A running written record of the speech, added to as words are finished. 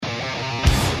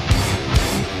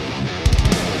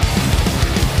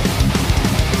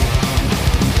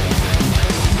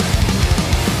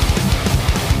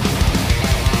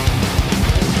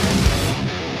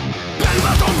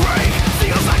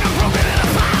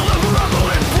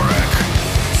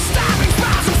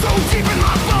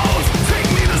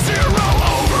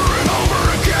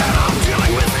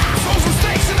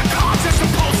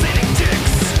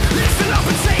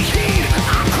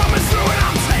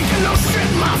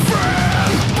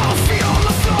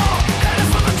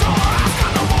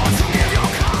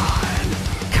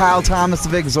Kyle Thomas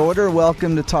of Exhorder.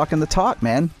 Welcome to Talking the Talk,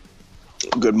 man.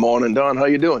 Good morning, Don. How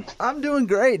you doing? I'm doing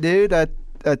great, dude. 10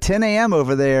 a.m.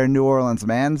 over there in New Orleans,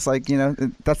 man. It's like,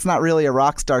 that's not really a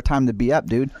rock star time to be up,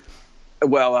 dude.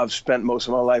 Well, I've spent most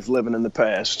of my life living in the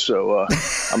past, so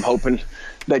I'm hoping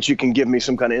that you can give me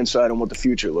some kind of insight on what the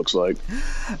future looks like.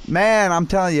 Man, I'm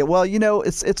telling you. Well,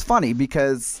 it's funny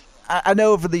because I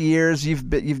know over the years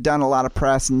you've done a lot of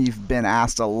press and you've been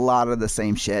asked a lot of the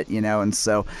same shit, and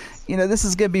so this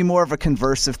is going to be more of a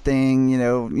conversive thing,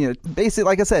 basically,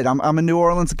 like I said, I'm a New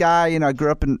Orleans guy, I grew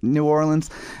up in New Orleans,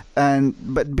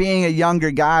 but being a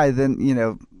younger guy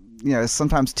than,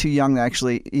 sometimes too young to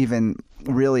actually even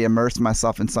really immerse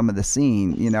myself in some of the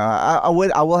scene, I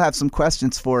will have some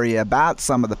questions for you about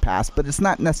some of the past, but it's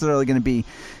not necessarily going to be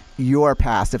your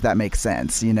past, if that makes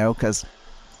sense, because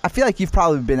I feel like you've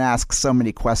probably been asked so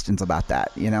many questions about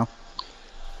that, Yeah,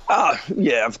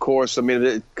 of course. I mean,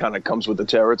 it kind of comes with the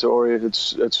territory.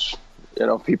 It's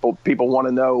people want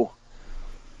to know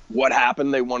what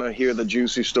happened. They want to hear the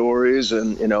juicy stories,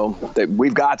 and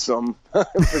we've got some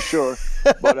for sure.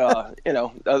 But a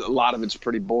lot of it's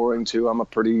pretty boring too. I'm a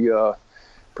pretty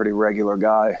regular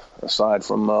guy, aside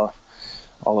from all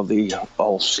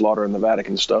slaughter in the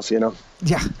Vatican stuff. Yeah.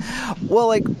 Well,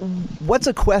 like, what's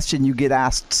a question you get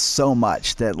asked so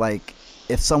much that, like,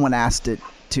 if someone asked it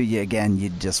to you again,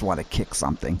 you'd just want to kick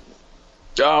something?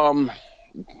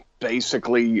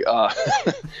 Basically,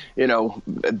 there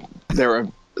are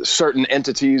certain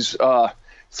entities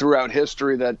throughout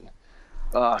history that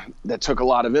took a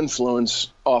lot of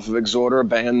influence off of Exhorder.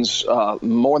 Bands,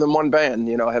 more than one band,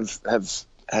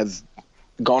 have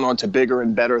gone on to bigger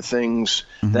and better things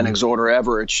than Exhorder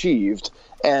ever achieved.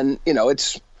 And,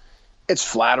 it's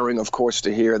flattering, of course,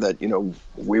 to hear that,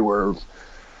 we were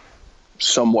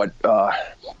somewhat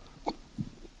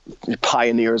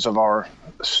pioneers of our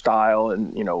style,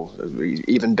 and we've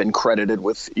even been credited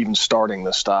with even starting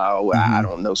the style. I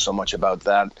don't know so much about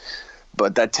that,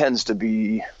 but that tends to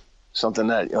be something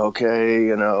that,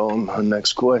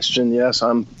 next question. Yes,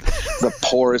 I'm the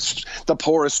poorest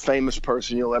famous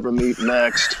person you'll ever meet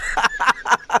next.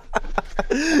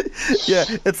 Yeah,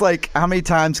 it's like, how many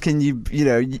times can you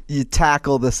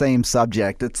tackle the same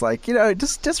subject? It's like,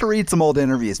 just read some old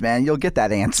interviews, man. You'll get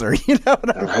that answer. You know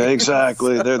what I mean?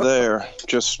 Exactly. They're there.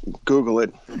 Just Google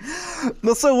it.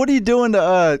 Well, so what are you doing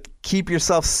to keep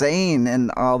yourself sane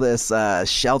in all this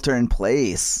shelter in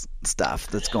place stuff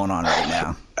that's going on right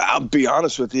now? I'll be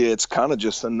honest with you. It's kind of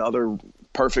just another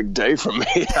perfect day for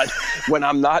me. When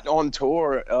I'm not on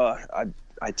tour,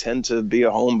 I tend to be a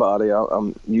homebody.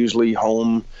 I'm usually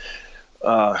home.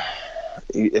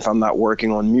 If I'm not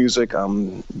working on music,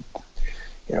 I'm,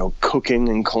 cooking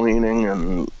and cleaning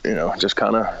and, just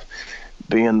kind of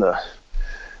being the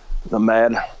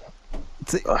mad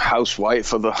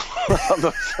housewife of the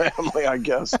family, I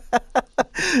guess.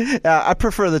 I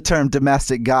prefer the term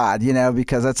domestic god,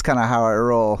 because that's kind of how I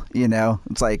roll.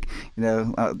 It's like,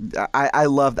 I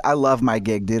love my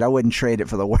gig, dude. I wouldn't trade it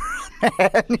for the world,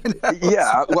 man.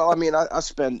 Yeah. Well, I mean, I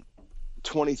spent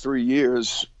 23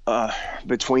 years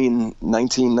between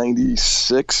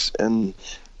 1996 and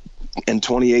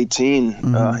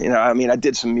 2018. I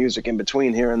did some music in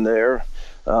between here and there.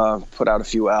 Put out a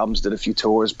few albums, did a few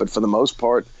tours, but for the most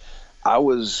part, I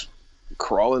was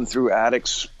crawling through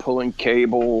attics, pulling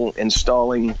cable,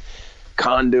 installing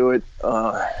conduit,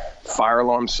 fire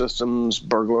alarm systems,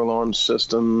 burglar alarm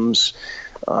systems,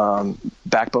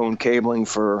 backbone cabling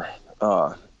for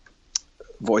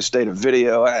voice data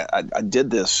video. I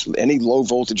did this. Any low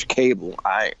voltage cable,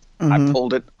 I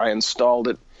pulled it, I installed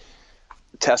it,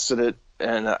 tested it,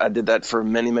 and I did that for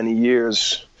many, many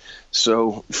years.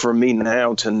 So for me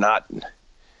now to not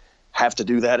have to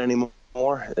do that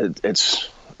anymore, it's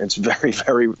very,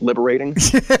 very liberating.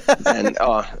 And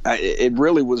it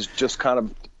really was just kind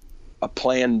of a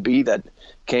plan B that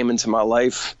came into my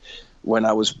life when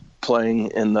I was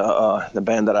playing in the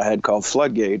band that I had called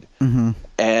Floodgate.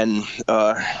 And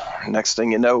next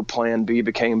thing you know, plan B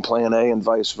became plan A and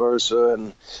vice versa.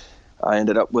 And I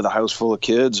ended up with a house full of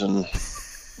kids, and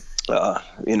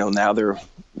now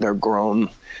they're grown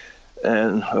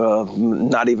and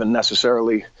not even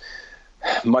necessarily,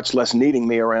 much less needing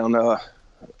me around, or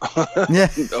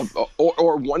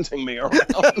wanting me around.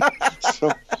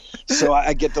 So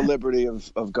I get the liberty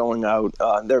of going out.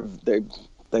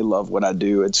 They love what I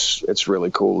do. It's really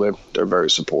cool. They're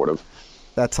very supportive.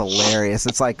 That's hilarious.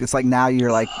 It's like now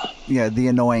you're like, the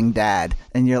annoying dad,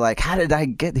 and you're like, how did I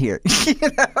get here?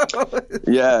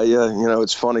 Yeah.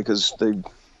 It's funny because they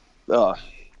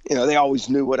always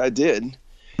knew what I did,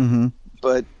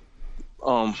 but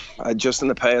just in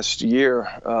the past year,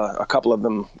 a couple of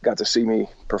them got to see me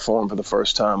perform for the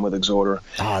first time with Exhorder.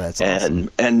 Oh, that's awesome.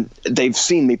 And they've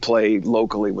seen me play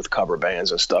locally with cover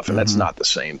bands and stuff, and that's not the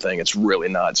same thing. It's really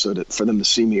not. So for them to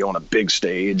see me on a big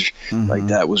stage like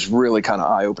that was really kind of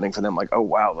eye-opening for them. Like, oh,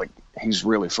 wow, like he's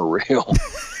really for real.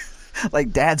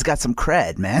 Like, Dad's got some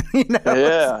cred, man. You know?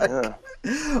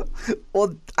 Yeah.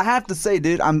 Well, I have to say,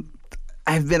 dude,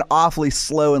 I've been awfully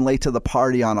slow and late to the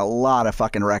party on a lot of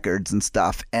fucking records and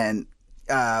stuff. And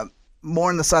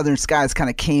More in the Southern Skies kind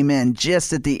of came in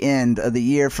just at the end of the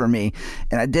year for me.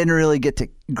 And I didn't really get to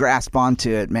grasp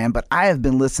onto it, man. But I have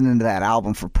been listening to that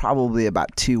album for probably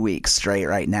about 2 weeks straight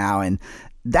right now. And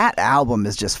that album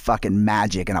is just fucking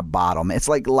magic in a bottle. It's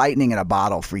like lightning in a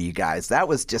bottle for you guys. That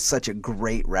was just such a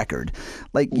great record.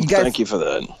 Like, you guys, thank you for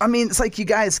that. I mean, it's like you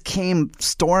guys came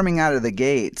storming out of the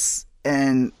gates,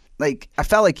 and like I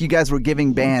felt like you guys were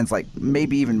giving bands like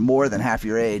maybe even more than half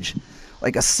your age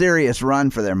like a serious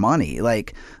run for their money.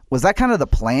 Like, was that kind of the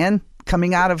plan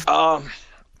coming out of?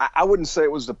 I wouldn't say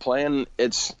it was the plan.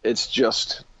 It's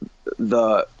just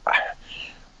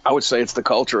I would say it's the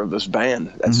culture of this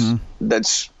band.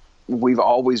 That's we've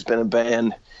always been a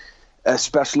band,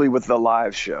 especially with the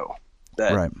live show,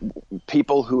 that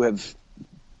people who have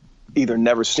either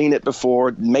never seen it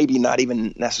before, maybe not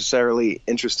even necessarily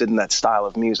interested in that style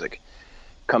of music,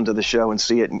 come to the show and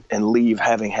see it and leave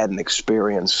having had an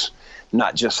experience,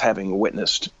 not just having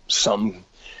witnessed some,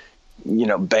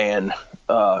 band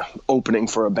opening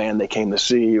for a band they came to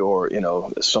see, or,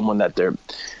 someone that they're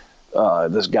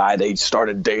this guy they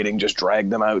started dating just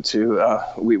dragged them out to.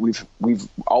 We've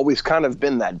always kind of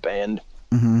been that band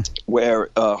where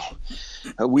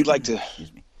we like to.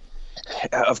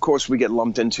 Of course, we get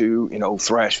lumped into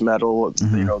thrash metal,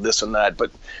 this and that,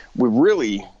 but we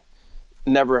really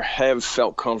never have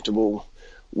felt comfortable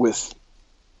with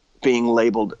being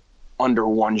labeled under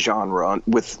one genre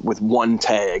with one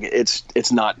tag.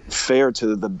 It's not fair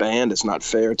to the band. It's not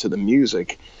fair to the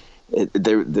music.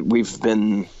 We've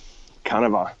been kind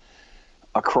of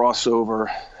a crossover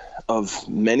of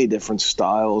many different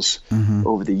styles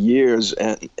over the years,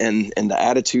 and the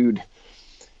attitude,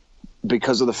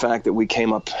 because of the fact that we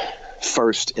came up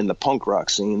first in the punk rock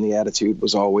scene, the attitude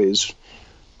was always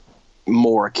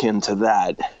more akin to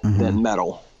that than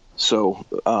metal. So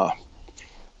I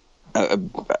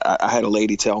had a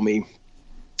lady tell me,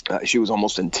 she was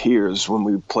almost in tears when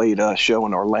we played a show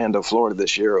in Orlando, Florida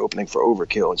this year, opening for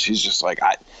Overkill. And she's just like,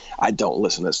 I don't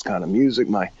listen to this kind of music.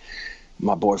 My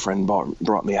boyfriend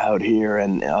brought me out here,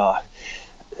 and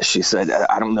she said,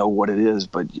 I don't know what it is,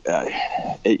 but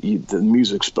the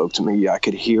music spoke to me. I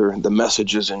could hear the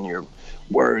messages in your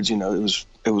words. It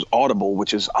was audible,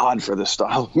 which is odd for this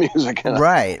style of music. And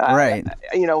right.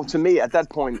 To me at that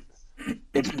point,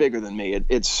 it's bigger than me.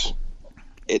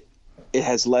 It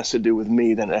has less to do with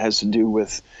me than it has to do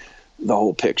with the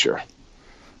whole picture.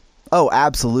 Oh,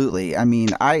 absolutely. I mean,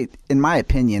 in my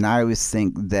opinion, I always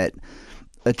think that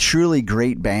a truly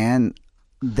great band,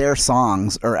 their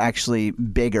songs are actually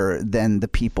bigger than the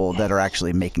people that are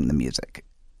actually making the music.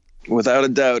 Without a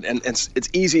doubt. And it's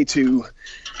easy to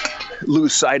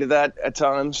lose sight of that at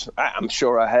times. I'm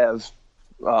sure I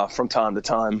have from time to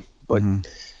time. But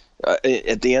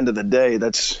at the end of the day,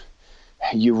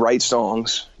 you write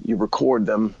songs, you record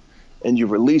them, and you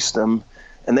release them,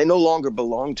 and they no longer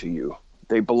belong to you.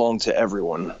 They belong to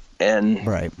everyone. And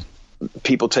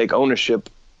people take ownership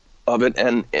of it,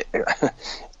 and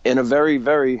in a very,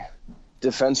 very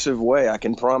defensive way, I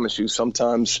can promise you.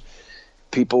 Sometimes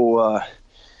people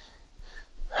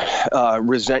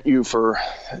resent you for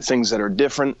things that are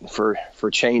different, for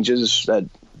changes that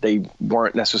they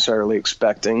weren't necessarily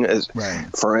expecting.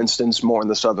 For instance, More in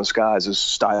the Southern Skies is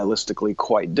stylistically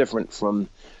quite different from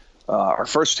our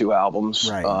first two albums,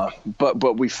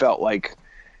 but we felt like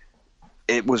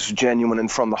it was genuine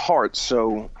and from the heart.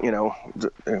 So,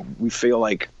 we feel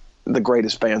like the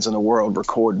greatest bands in the world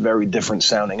record very different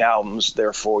sounding albums.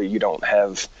 Therefore, you don't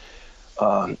have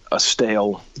a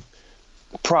stale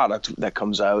product that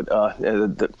comes out.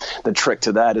 The trick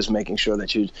to that is making sure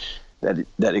that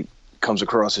it comes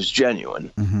across as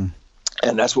genuine.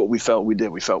 And that's what we felt we did.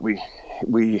 We felt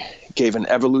we gave an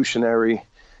evolutionary,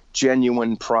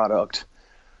 genuine product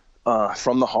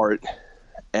from the heart.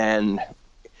 And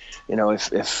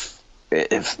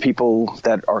if people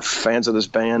that are fans of this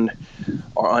band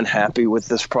are unhappy with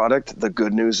this product, the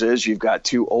good news is you've got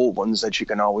two old ones that you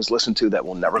can always listen to that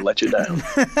will never let you down.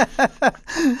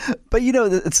 But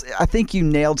I think you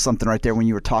nailed something right there when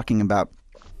you were talking about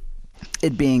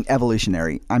it being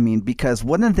evolutionary. I mean, because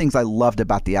one of the things I loved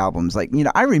about the albums,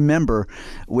 I remember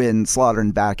when Slaughter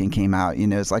and Vatican came out,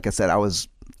 it's like I said, I was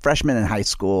freshman in high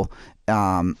school.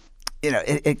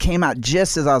 it came out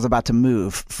just as I was about to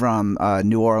move from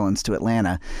New Orleans to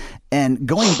Atlanta. And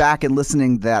going back and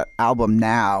listening to that album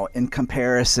now in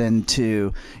comparison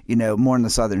to, More in the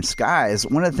Southern Skies,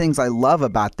 one of the things I love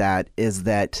about that is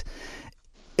that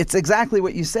it's exactly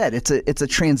what you said. It's a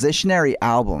transitionary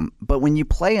album, but when you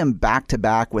play them back to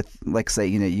back with, like, say,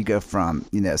 you go from,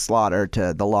 Slaughter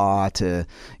to The Law to,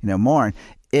 Mourn,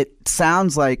 it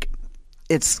sounds like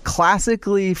it's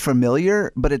classically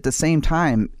familiar, but at the same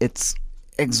time, it's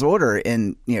Exhorder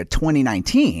in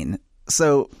 2019.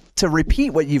 So to repeat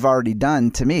what you've already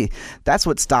done, to me, that's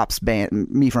what stops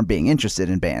me from being interested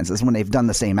in bands, is when they've done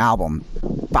the same album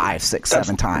 5, 6,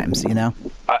 7 times.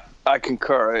 I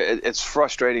concur. It's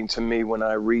frustrating to me when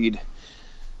I read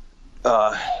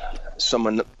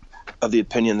someone of the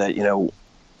opinion that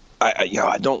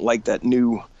I don't like that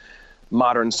new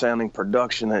modern sounding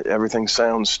production. Everything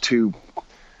sounds too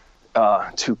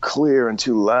clear and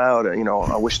too loud.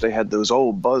 I wish they had those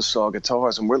old buzzsaw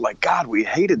guitars, and we're like, God, we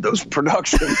hated those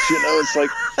productions. It's like,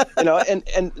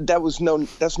 and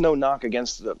that's no knock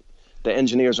against the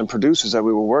engineers and producers that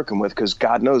we were working with, because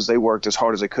God knows they worked as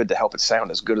hard as they could to help it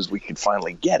sound as good as we could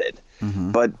finally get it.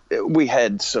 Mm-hmm. But we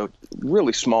had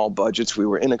really small budgets. We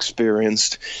were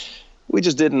inexperienced. We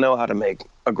just didn't know how to make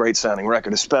a great sounding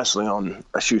record, especially on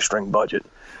a shoestring budget.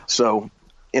 So,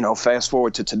 fast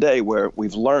forward to today, where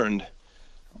we've learned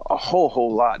a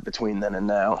whole lot between then and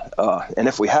now. And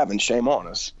if we haven't, shame on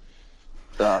us.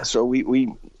 So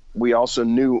we also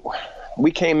knew, we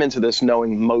came into this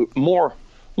knowing more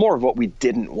of what we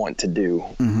didn't want to do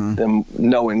mm-hmm. than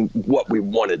knowing what we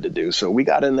wanted to do. So we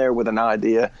got in there with an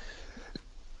idea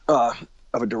of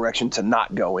a direction to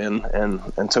not go in,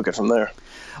 and took it from there.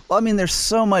 Well, I mean, there's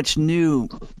so much new,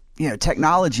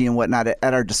 technology and whatnot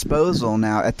at our disposal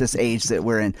now at this age that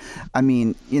we're in. I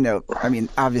mean,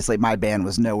 obviously my band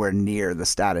was nowhere near the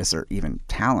status or even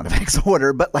talent of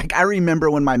Exhorder, but like, I remember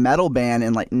when my metal band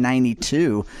in like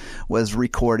 92 was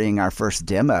recording our first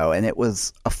demo, and it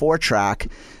was a 4-track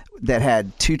that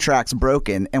had 2 tracks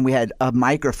broken, and we had a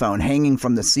microphone hanging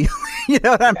from the ceiling. You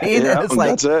know what I mean? Yeah, and it's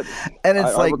like, that's it. And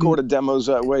it's I recorded demos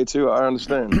that way too. I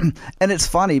understand. And it's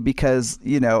funny because,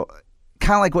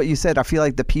 kind of like what you said, I feel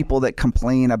like the people that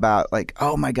complain about, like,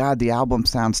 oh my God, the album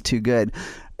sounds too good,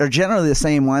 are generally the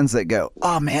same ones that go,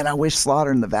 oh man, I wish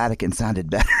Slaughter in the Vatican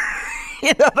sounded better.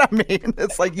 You know what I mean?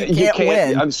 It's like you can't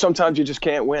win. Sometimes you just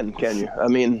can't win, can you? I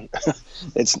mean,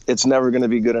 it's never going to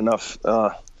be good enough.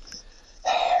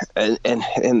 And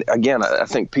again, I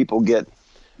think people get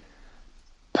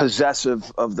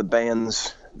possessive of the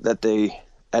bands that they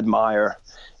admire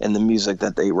and the music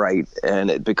that they write, and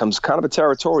it becomes kind of a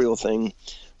territorial thing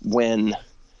when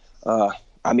I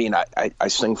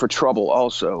sing for Trouble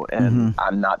also, and mm-hmm.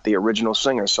 I'm not the original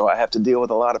singer, so I have to deal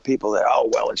with a lot of people that, oh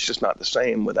well, it's just not the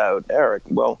same without Eric.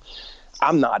 Well,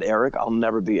 I'm not Eric. I'll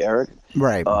never be Eric.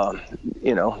 Right.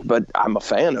 But I'm a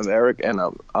fan of Eric, and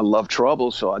I love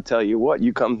Trouble. So I tell you what,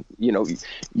 you come, you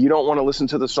don't want to listen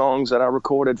to the songs that I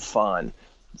recorded, fine.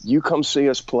 You come see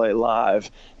us play live,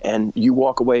 and you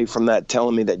walk away from that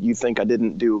telling me that you think I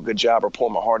didn't do a good job or pour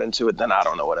my heart into it, then I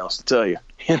don't know what else to tell you.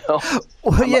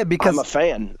 Well, because I'm a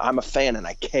fan. I'm a fan, and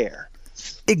I care.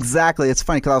 Exactly. It's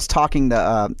funny because I was talking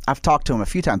to I've talked to him a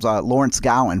few times, Lawrence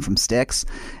Gowan from Styx.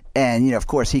 And, of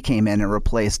course, he came in and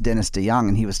replaced Dennis DeYoung,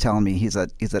 and he was telling me, he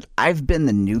said, I've been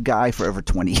the new guy for over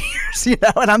 20 years,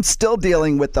 and I'm still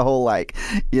dealing with the whole,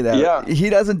 yeah. He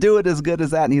doesn't do it as good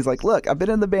as that. And he's like, look, I've been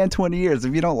in the band 20 years.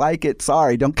 If you don't like it,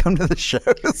 sorry, don't come to the shows,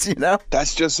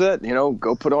 That's just it.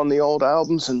 Go put on the old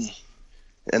albums,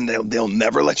 and they'll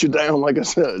never let you down, like I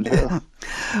said. Yeah.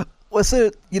 Well, so,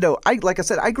 like I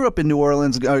said, I grew up in New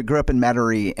Orleans, grew up in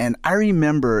Metairie, and I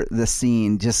remember the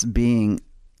scene just being,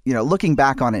 looking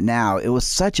back on it now, it was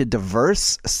such a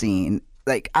diverse scene.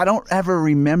 Like, I don't ever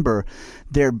remember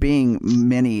there being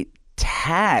many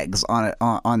tags on it,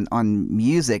 on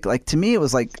music. Like, to me, it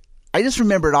was like, I just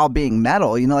remember it all being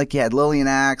metal. Like, you had Lillian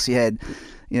Axe, you had,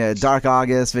 Dark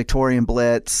August, Victorian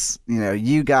Blitz,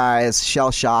 you guys,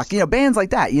 Shell Shock, bands like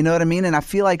that. You know what I mean? And I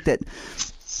feel like that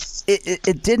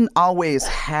it didn't always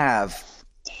have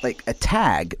like a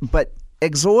tag, but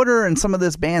Exhorder and some of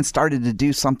those bands started to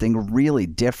do something really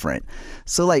different.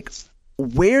 So, like,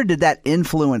 where did that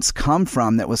influence come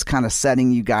from that was kind of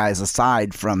setting you guys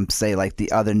aside from, say, like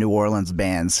the other New Orleans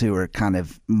bands who were kind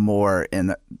of more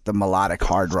in the melodic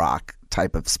hard rock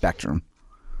type of spectrum?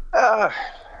 I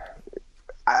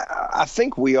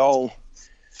think we all,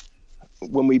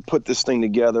 when we put this thing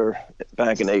together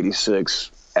back in '86,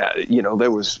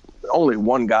 there was only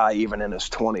one guy even in his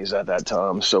 20s at that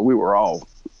time. So we were all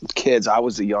kids. I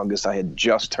was the youngest. I had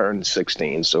just turned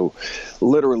 16. So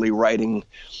literally writing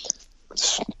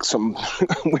some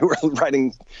we were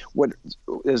writing what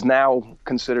is now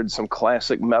considered some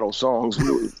classic metal songs.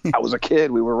 I was a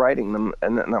kid, we were writing them,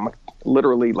 and I'm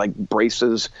literally like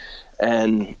braces,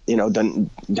 and then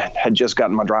had just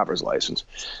gotten my driver's license.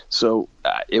 So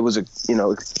it was an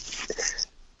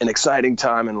exciting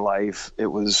time in life. It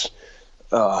was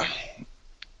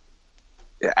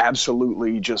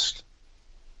absolutely just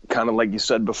kind of like you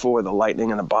said before, the lightning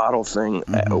in a bottle thing.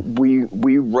 Mm-hmm.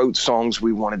 We wrote songs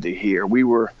we wanted to hear. We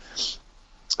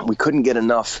couldn't get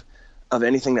enough of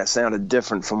anything that sounded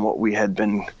different from what we had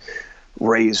been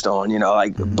raised on.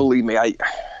 Mm-hmm. Believe me,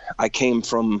 I came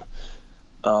from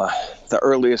the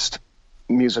earliest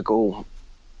musical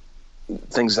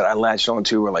things that I latched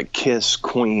onto were like Kiss,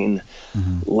 Queen,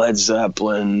 mm-hmm. Led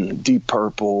Zeppelin, Deep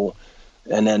Purple,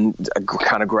 and then I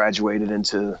kind of graduated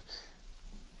into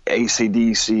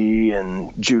AC/DC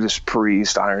and Judas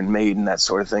Priest, Iron Maiden, that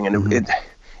sort of thing. And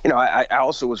mm-hmm. I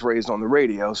also was raised on the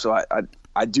radio, so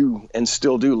I do and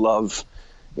still do love,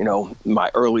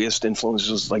 my earliest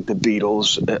influences like the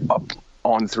Beatles up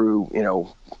on through,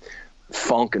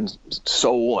 funk and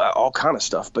soul, all kind of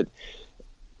stuff. But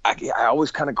I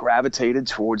always kind of gravitated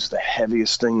towards the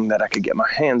heaviest thing that I could get my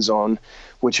hands on,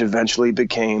 which eventually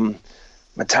became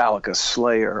Metallica,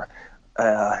 Slayer.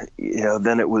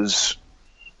 Then it was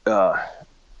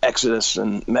Exodus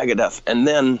and Megadeth, and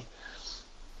then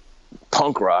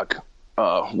punk rock,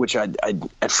 which I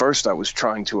at first I was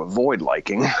trying to avoid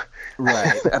liking,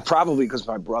 right? Probably because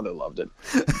my brother loved it.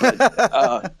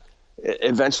 But,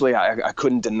 eventually, I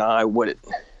couldn't deny what it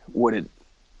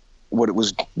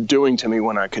was doing to me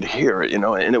when I could hear it, and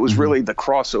it was mm-hmm. really the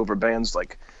crossover bands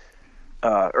like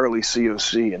early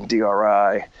COC and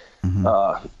DRI.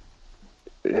 Mm-hmm.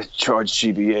 Charged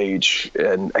GBH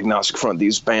and Agnostic Front,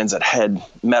 these bands that had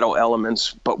metal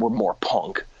elements but were more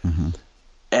punk. Mm-hmm.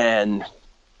 And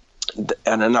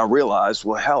then I realized,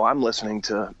 well, hell, I'm listening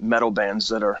to metal bands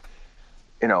that are,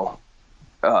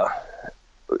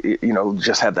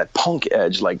 just have that punk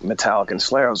edge like Metallica and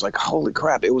Slayer. I was like, holy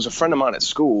crap. It was a friend of mine at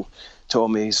school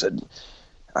told me,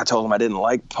 I told him I didn't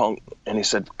like punk, and he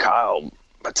said, Kyle,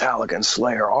 Metallica and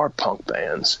Slayer are punk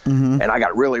bands. Mm-hmm. And I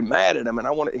got really mad at him,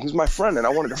 and he's my friend, and I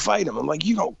wanted to fight him. I'm like,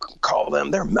 you don't call them,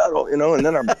 they're metal, and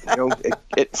then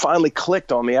it finally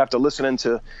clicked on me after listening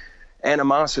to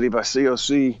Animosity by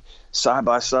COC side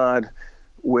by side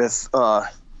with the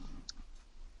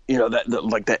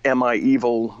Am I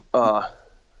Evil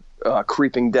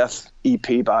Creeping Death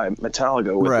EP by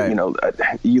Metallica with,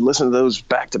 right. You listen to those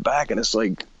back to back, and it's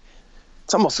like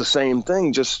it's almost the same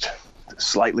thing, just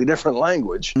slightly different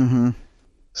language. Mm-hmm.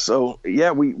 So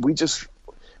yeah, we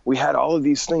had all of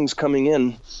these things coming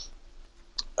in,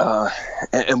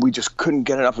 and we just couldn't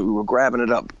get it up. We were grabbing it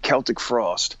up. Celtic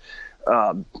Frost,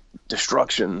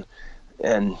 Destruction,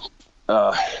 and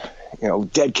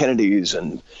Dead Kennedys,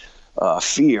 and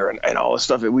Fear, and all this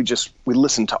stuff. We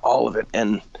listened to all of it.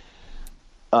 And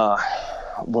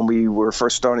when we were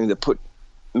first starting to put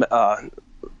a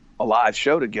live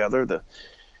show together,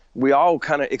 we all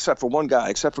kind of, except for one guy,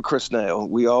 except for Chris Nail,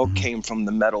 we all mm-hmm. came from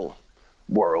the metal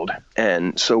world.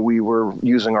 And so we were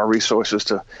using our resources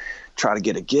to try to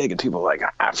get a gig. And people were like,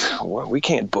 we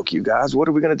can't book you guys. What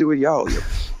are we going to do with y'all?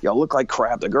 Y'all look like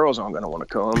crap. The girls aren't going to want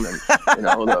to come. And,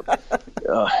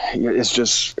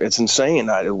 it's insane.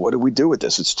 What do we do with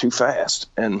this? It's too fast.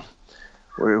 And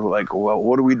we were like, well,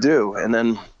 what do we do? And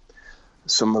then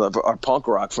some of our punk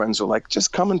rock friends were like,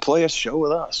 just come and play a show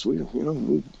with us.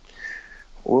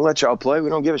 We'll let y'all play. We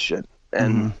don't give a shit.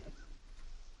 And mm-hmm.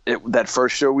 That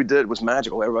first show we did was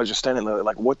magical. Everybody was just standing there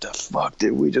like, what the fuck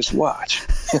did we just watch?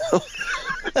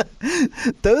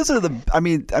 Those are I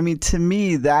mean, to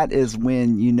me, that is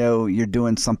when you're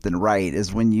doing something right,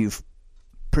 is when you've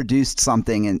produced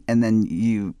something and then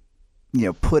you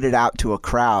put it out to a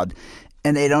crowd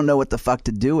and they don't know what the fuck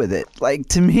to do with it. Like,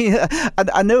 to me,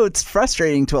 I know it's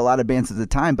frustrating to a lot of bands at the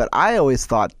time, but I always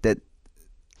thought that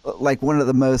like one of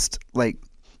the most like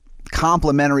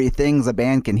complimentary things a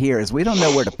band can hear is we don't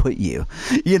know where to put you,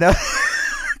 because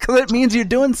it means you're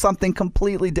doing something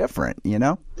completely different,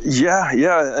 Yeah.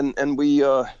 And we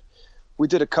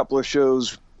did a couple of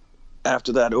shows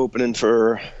after that, opening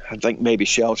for, I think maybe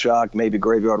Shell Shock, maybe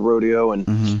Graveyard Rodeo. And,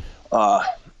 mm-hmm.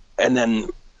 And then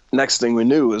next thing we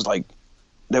knew was like,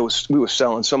 we were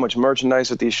selling so much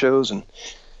merchandise at these shows, and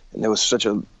there was such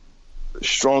a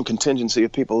strong contingency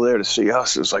of people there to see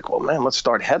us. It was like, well, man, let's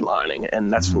start headlining. And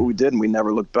that's mm-hmm. what we did. And we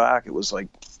never looked back. It was like,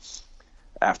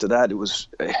 after that, it was,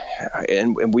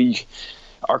 and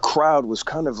our crowd was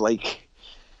kind of like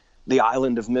the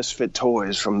island of misfit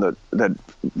toys from that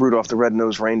Rudolph the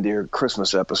Red-Nosed Reindeer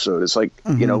Christmas episode. It's like,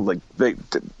 mm-hmm.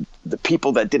 the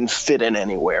people that didn't fit in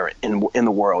anywhere in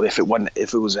the world. If it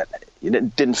was you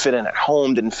didn't fit in at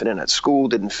home, didn't fit in at school,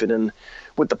 didn't fit in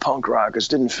with the punk rockers,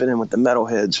 didn't fit in with the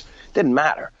metalheads, didn't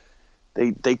matter.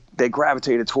 They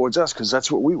gravitated towards us because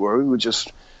that's what we were. We were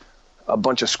just a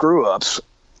bunch of screw ups,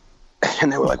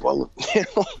 and they were like, well,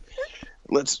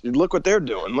 let's look what they're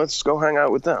doing. Let's go hang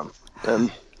out with them.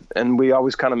 And we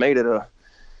always kind of made it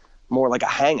more like a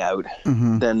hangout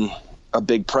than a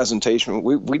big presentation.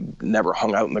 We never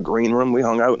hung out in the green room. We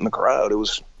hung out in the crowd. It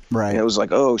was right. It was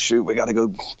like, oh shoot, we got to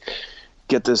go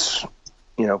get this,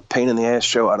 pain in the ass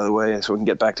show out of the way so we can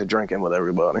get back to drinking with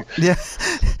everybody. Yeah,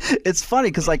 it's funny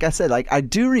because, like I said, like I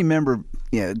do remember,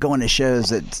 going to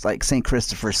shows at like St.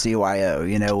 Christopher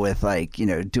CYO, with like,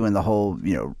 doing the whole,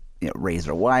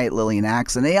 Razor White, Lillian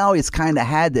Axe, and they always kind of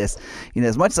had this,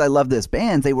 as much as I love those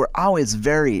bands, they were always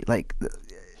very like,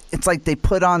 it's like they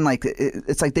put on like,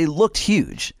 it's like they looked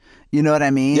huge. You know what I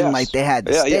mean? Yes. Like they had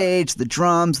the stage, the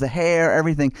drums, the hair,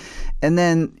 everything. And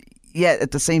then, yet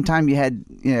at the same time, you had,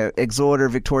 Exhorder,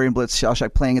 Victorian Blitz,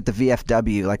 Shellshock playing at the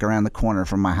VFW, like around the corner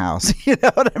from my house. You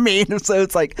know what I mean? So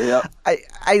it's like,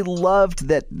 I loved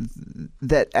that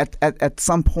at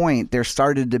some point there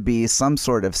started to be some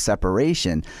sort of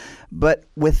separation. But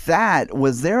with that,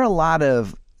 was there a lot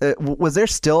of, was there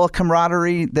still a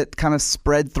camaraderie that kind of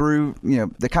spread through,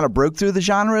 that kind of broke through the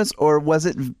genres, or was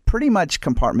it pretty much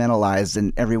compartmentalized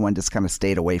and everyone just kind of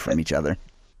stayed away from each other?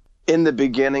 In the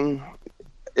beginning,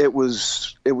 it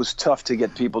was tough to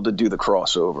get people to do the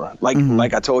crossover.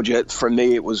 Like I told you, for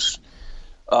me, it was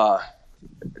kind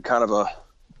of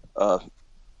a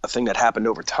thing that happened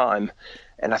over time.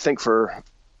 And I think for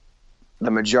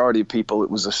the majority of people, it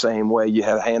was the same way. You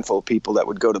had a handful of people that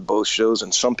would go to both shows,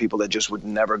 and some people that just would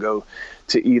never go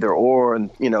to either or,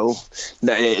 and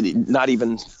not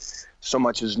even so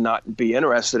much as not be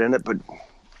interested in it, but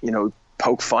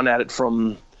poke fun at it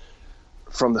from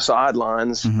the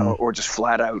sidelines, or just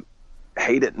flat out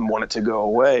hate it and want it to go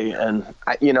away. And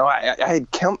I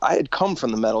had come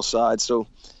from the metal side, so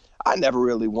I never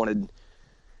really wanted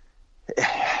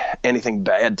anything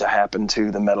bad to happen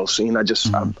to the metal scene.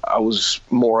 I was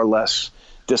more or less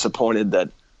disappointed that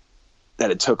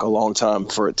it took a long time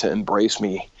for it to embrace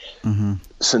me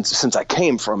since I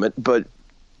came from it. But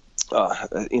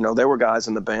there were guys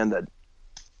in the band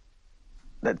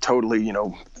that totally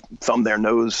thumbed their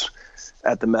nose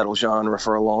at the metal genre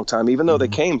for a long time, even though they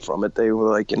came from it. They were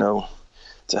like,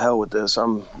 to hell with this,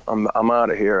 I'm out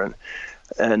of here.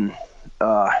 And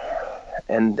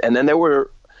then there were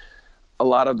a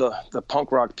lot of the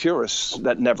punk rock purists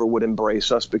that never would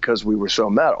embrace us because we were so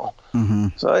metal.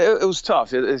 So it was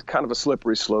tough. It's kind of a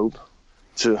slippery slope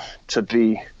to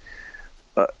be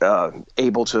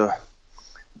able to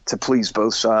please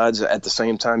both sides. At the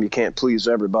same time, you can't please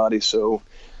everybody. So,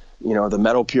 the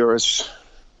metal purists,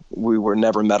 we were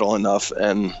never metal enough,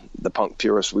 and the punk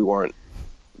purists, we weren't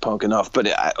punk enough. But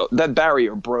that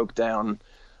barrier broke down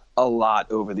a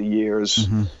lot over the years.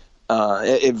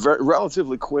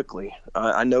 Relatively quickly.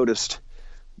 I noticed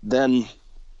then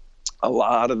a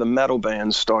lot of the metal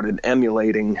bands started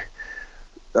emulating.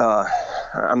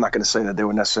 I'm not going to say that they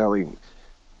were necessarily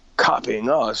copying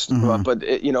us, but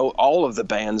all of the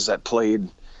bands that played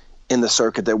in the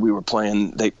circuit that we were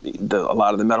playing, a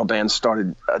lot of the metal bands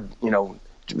started,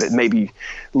 maybe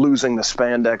losing the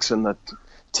spandex and the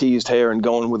teased hair and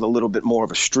going with a little bit more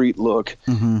of a street look.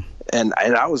 And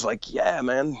I was like, yeah,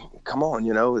 man, come on,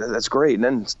 that's great. And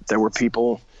then there were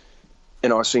people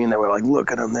in our scene that were like,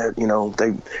 look at them,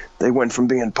 they went from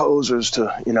being posers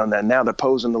to, now they're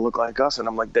posing to look like us. And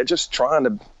I'm like, they're just trying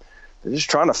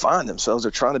to find themselves.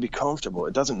 They're trying to be comfortable.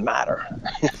 It doesn't matter.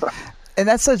 And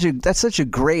that's such a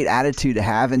great attitude to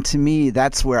have. And to me,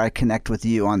 that's where I connect with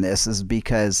you on this, is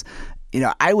because,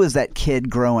 I was that kid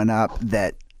growing up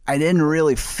that I didn't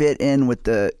really fit in with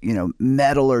the,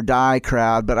 metal or die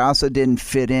crowd, but I also didn't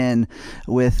fit in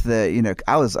with the,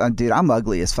 I was, dude, I'm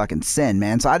ugly as fucking sin,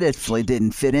 man. So I definitely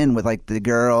didn't fit in with like the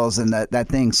girls and that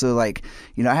thing. So like,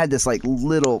 I had this like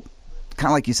little,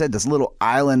 kind of like you said, this little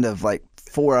island of like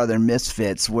 4 other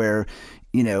misfits where,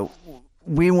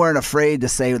 we weren't afraid to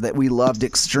say that we loved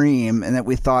Extreme and that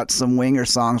we thought some Winger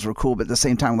songs were cool, but at the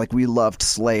same time, like, we loved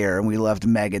Slayer and we loved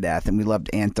Megadeth and we loved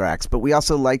Anthrax, but we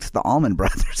also liked the Allman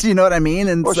Brothers. You know what I mean?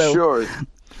 And sure.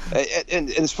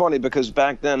 And it's funny because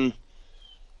back then,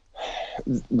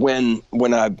 when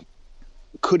I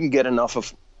couldn't get enough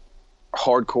of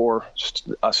hardcore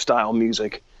style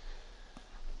music,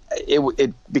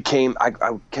 it became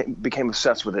I became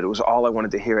obsessed with it. It was all I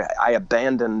wanted to hear. I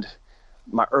abandoned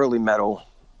my early metal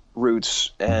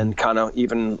roots and kind of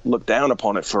even looked down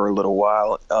upon it for a little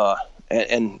while.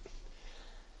 And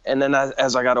And then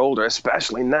as I got older,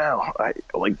 especially now,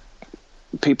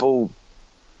 people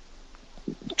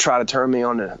try to turn me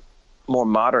on to more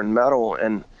modern metal,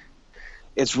 and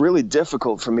it's really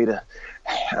difficult for me to,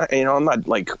 I'm not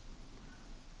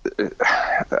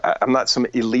I'm not some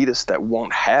elitist that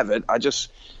won't have it. I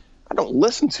don't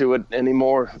listen to it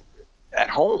anymore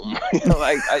at home.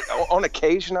 On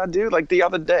occasion I do. Like the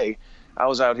other day, I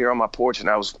was out here on my porch and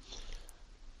I was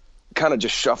kind of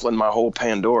just shuffling my whole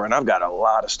Pandora, and I've got a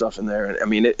lot of stuff in there. I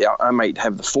mean, I might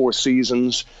have the Four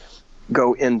Seasons,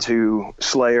 go into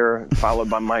Slayer, followed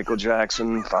by Michael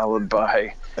Jackson, followed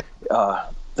by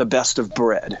the Best of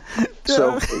Bread.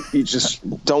 So you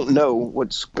just don't know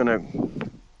what's gonna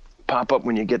pop up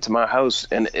when you get to my house,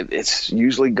 and it's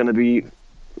usually going to be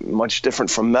much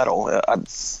different from metal.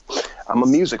 I'm a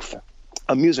music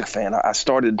fan. I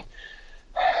started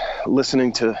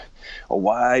listening to a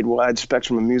wide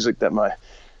spectrum of music that my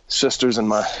sisters and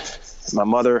my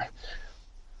mother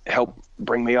helped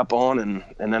bring me up on,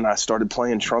 and then I started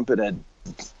playing trumpet at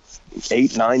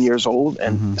 8-9 years old,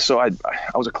 and so I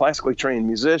was a classically trained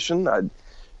musician.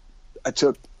 I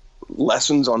took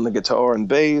lessons on the guitar and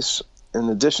bass. In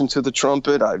addition to the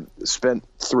trumpet, I spent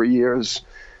 3 years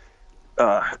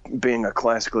being a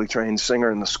classically trained singer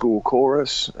in the school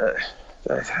chorus.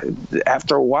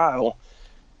 After a while,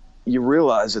 you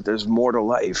realize that there's more to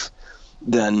life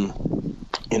than,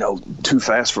 Too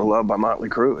Fast for Love by Motley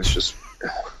Crue. It's just,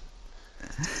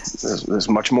 there's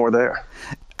much more there.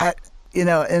 And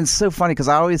it's so funny because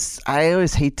I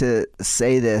always hate to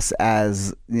say this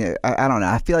as, I don't know.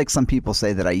 I feel like some people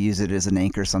say that I use it as an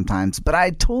anchor sometimes, but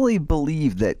I totally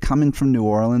believe that coming from New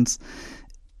Orleans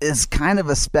is kind of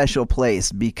a special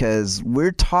place because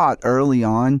we're taught early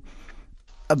on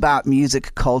about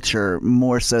music culture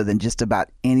more so than just about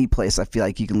any place I feel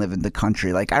like you can live in the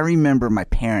country. Like I remember my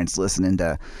parents listening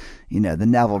to, the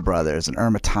Neville Brothers and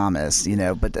Irma Thomas,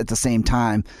 but at the same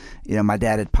time, my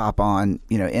dad would pop on,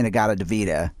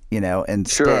 In-A-Gadda-Da-Vida, and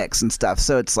Sure. Styx and stuff.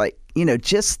 So it's like,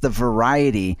 just the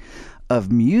variety of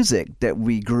music that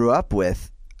we grew up with.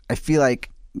 I feel like,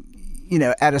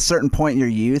 at a certain point in your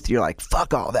youth, you're like,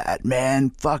 fuck all that, man.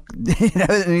 Fuck,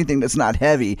 anything that's not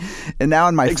heavy. And now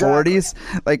in my 40s,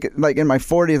 like in my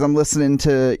 40s, I'm listening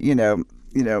to,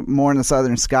 More in the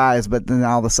Southern Skies, but then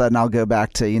all of a sudden I'll go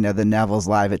back to, the Nevilles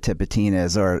live at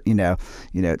Tipitina's or,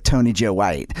 Tony Joe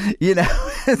White,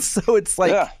 so it's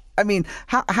like, yeah. I mean,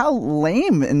 how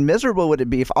lame and miserable would it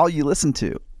be if all you listened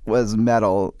to was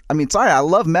metal? I mean, sorry, I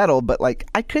love metal, but like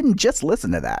I couldn't just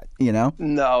listen to that,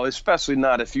 No, especially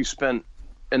not if you spent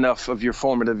enough of your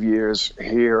formative years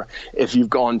here. If you've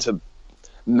gone to,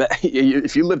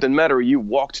 if you lived in Metairie, you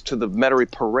walked to the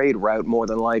Metairie parade route more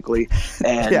than likely,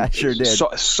 and yeah, sure did.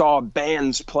 Saw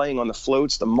bands playing on the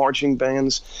floats, the marching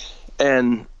bands,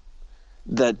 and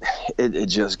that it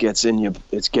just gets in you.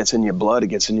 It gets in your blood. It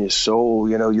gets in your soul.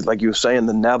 Like you were saying,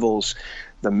 the Nevilles,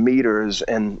 the Meters,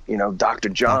 and Dr.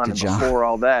 John. And before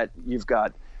all that, you've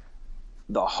got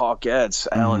the Hawkettes,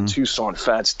 Alan Toussaint,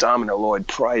 Fats Domino, Lloyd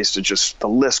Price. The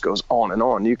list goes on and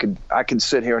on. I could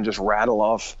sit here and just rattle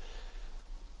off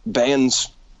bands,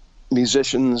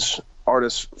 musicians,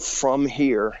 artists from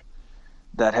here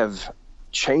that have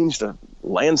changed the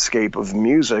landscape of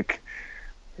music,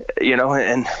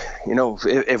 and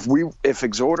if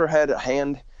Exhorder had a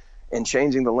hand in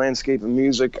changing the landscape of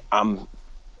music, I'm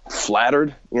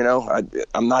flattered.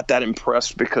 I'm not that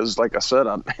impressed because, like I said,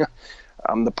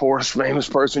 I'm the poorest famous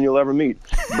person you'll ever meet,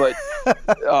 but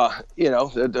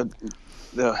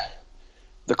the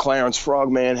Clarence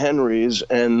Frogman Henrys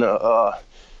and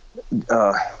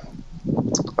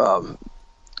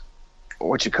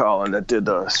what you calling that did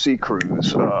the Sea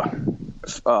Cruise?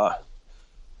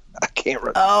 I can't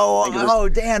remember. Oh,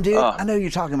 damn, dude! I know who you're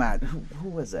talking about. Who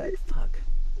was that? Fuck.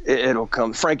 It'll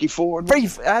come. Frankie Ford.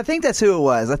 I think that's who it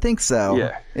was. I think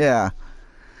so. Yeah.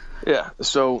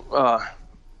 So,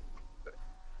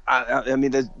 I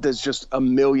mean, there's just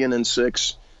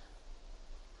 1,000,006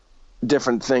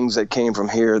 different things that came from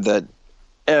here that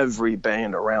every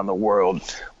band around the world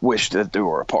wished that they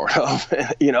were a part of.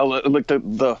 Look,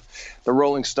 the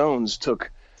Rolling Stones took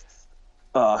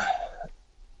the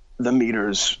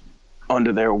Meters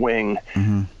under their wing,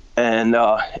 and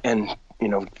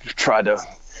tried to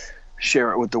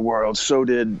share it with the world. So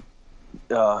did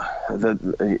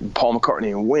the Paul McCartney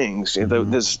and Wings.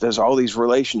 There's all these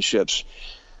relationships.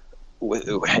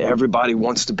 Everybody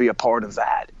wants to be a part of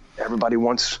that. Everybody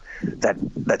wants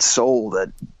that soul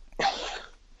that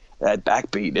that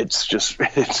backbeat. It's just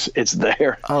it's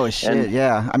there. Oh shit,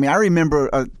 yeah. I mean, I remember,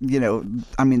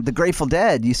 the Grateful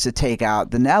Dead used to take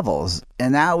out the Nevilles,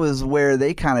 and that was where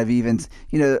they kind of even,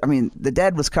 the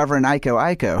Dead was covering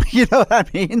Iko Iko. You know what I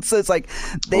mean? So it's like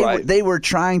they were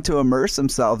trying to immerse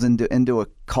themselves into a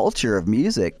culture of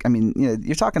music. I mean,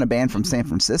 you're talking a band from San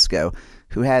Francisco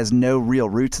who has no real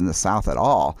roots in the South at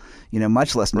all.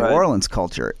 Much less New Orleans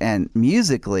culture, and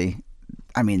musically.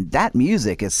 I mean, that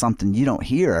music is something you don't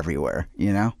hear everywhere,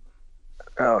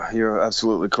 Oh, you're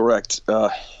absolutely correct.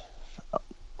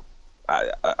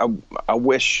 I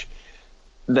wish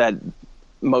that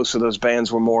most of those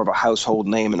bands were more of a household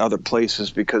name in other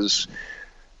places, because,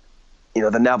 the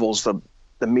Nevilles,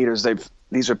 the Meters,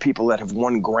 these are people that have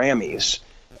won Grammys,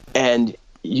 and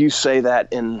you say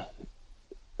that in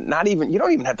you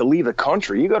don't even have to leave the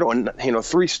country. You go to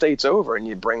 3 states over and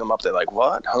you bring them up. They're like,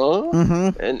 what? Huh?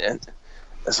 Mm-hmm. And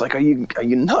it's like, are you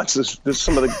nuts? This is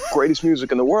some of the greatest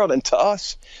music in the world. And to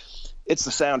us, it's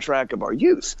the soundtrack of our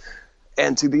youth.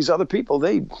 And to these other people,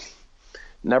 they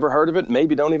never heard of it,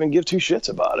 maybe don't even give 2 shits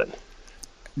about it.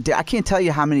 I can't tell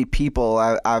you how many people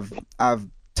I've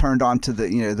turned on to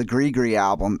the Gree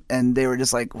album, and they were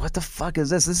just like, what the fuck is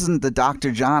this? This isn't the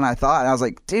Dr. John I thought. And I was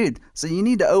like, dude, so you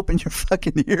need to open your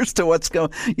fucking ears to what's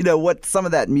going, what some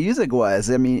of that music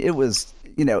was. I mean, it was,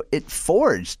 it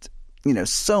forged,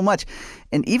 so much.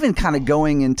 And even kind of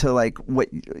going into like what,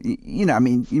 you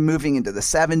moving into the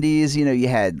 70s, you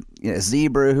had,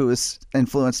 Zebra, who was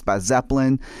influenced by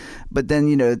Zeppelin, but then,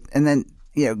 and then,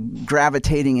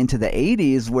 gravitating into the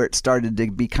 80s, where it started to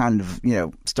be kind of,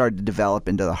 started to develop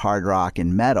into the hard rock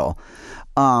and metal.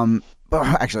 But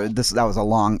actually, that was a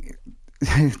long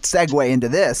segue into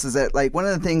this, is that like one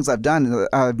of the things I've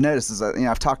noticed is that,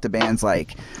 I've talked to bands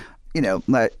like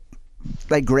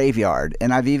Graveyard,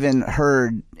 and I've even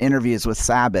heard interviews with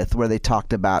Sabbath where they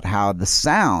talked about how the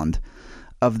sound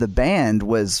of the band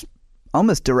was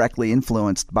almost directly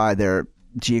influenced by their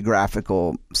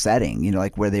geographical setting,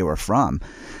 like where they were from.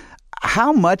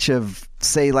 How much of,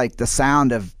 say, like the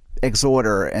sound of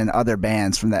Exhorder and other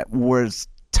bands from that was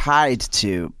tied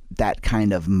to that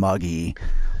kind of muggy,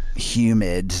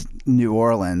 humid New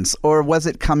Orleans, or was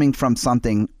it coming from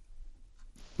something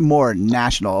more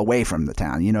national, away from the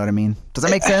town? You know what I mean? Does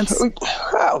that make sense?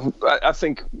 Well, I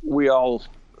think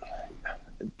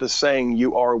the saying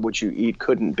 "you are what you eat"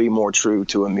 couldn't be more true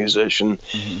to a musician.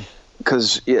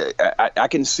 Because I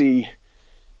can see,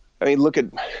 look at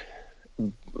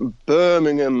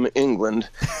Birmingham, England,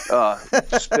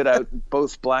 spit out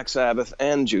both Black Sabbath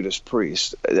and Judas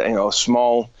Priest. A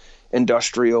small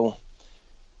industrial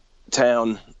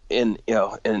town in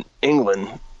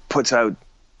England puts out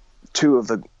 2 of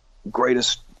the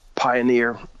greatest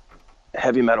pioneer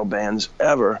heavy metal bands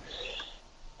ever,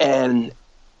 and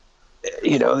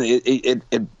it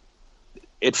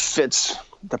fits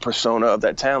the persona of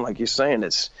that town. Like you're saying,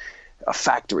 it's a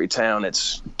factory town.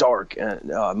 It's dark, and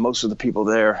most of the people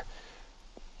there,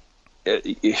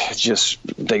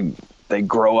 they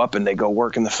grow up and they go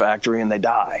work in the factory and they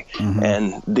die.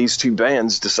 And these 2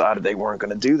 bands decided they weren't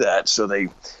going to do that, so they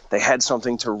had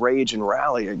something to rage and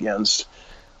rally against.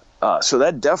 So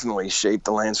that definitely shaped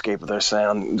the landscape of their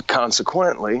sound.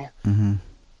 Consequently,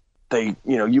 they,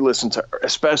 you listen to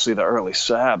especially the early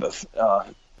Sabbath,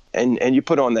 and you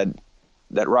put on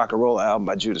that rock and roll album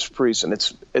by Judas Priest, and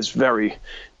it's very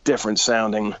different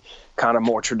sounding, kind of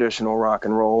more traditional rock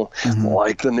and roll,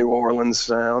 like the New Orleans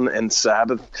sound. And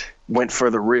Sabbath went for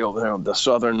the real, the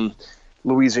Southern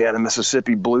Louisiana,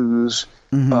 Mississippi blues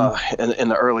in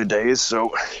the early days.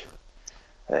 So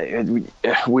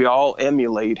we all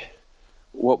emulate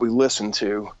what we listen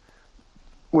to,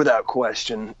 without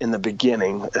question, in the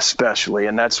beginning especially,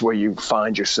 and that's where you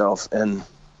find yourself. And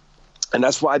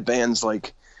that's why bands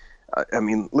like,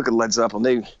 look at Led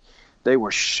Zeppelin. They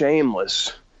were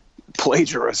shameless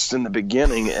plagiarists in the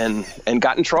beginning, and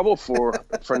got in trouble for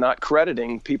not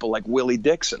crediting people like Willie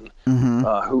Dixon,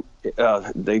 who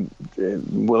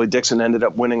Willie Dixon ended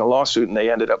up winning a lawsuit, and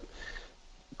they ended up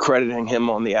crediting him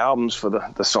on the albums for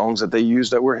the songs that they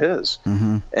used that were his.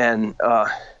 And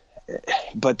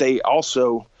but they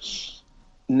also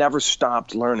never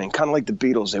stopped learning, kind of like the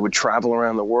Beatles. They would travel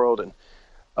around the world and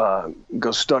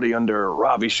go study under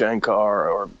Ravi Shankar,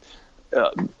 or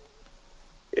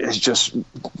is just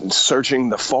searching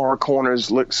the far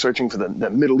corners, searching for the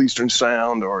Middle Eastern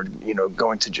sound, or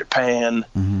going to Japan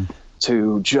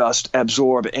to just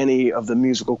absorb any of the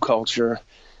musical culture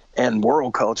and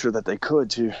world culture that they could,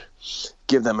 to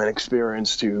give them an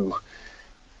experience to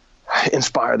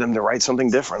inspire them to write something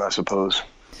different, I suppose.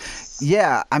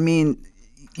 Yeah,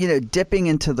 dipping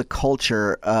into the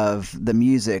culture of the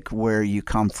music where you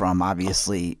come from,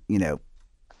 obviously,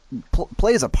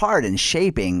 plays a part in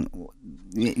shaping,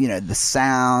 the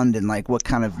sound and like what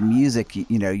kind of music,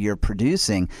 you're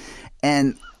producing.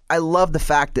 And I love the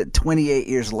fact that 28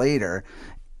 years later,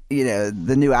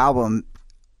 the new album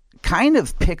kind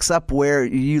of picks up where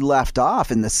you left off,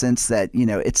 in the sense that,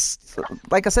 it's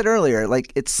like I said earlier,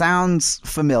 like it sounds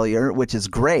familiar, which is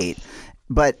great,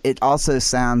 but it also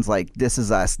sounds like this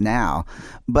is us now.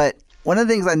 But one of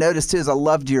the things I noticed too is I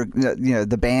loved your,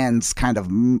 the band's kind of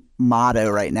motto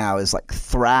right now is like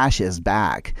thrash is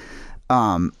back.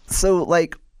 So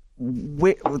like,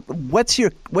 what's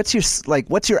your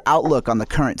outlook on the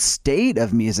current state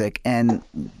of music, and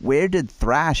where did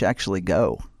thrash actually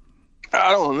go?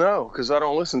 I don't know, because I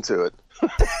don't listen to it.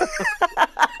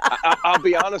 I'll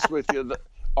be honest with you.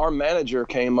 Our manager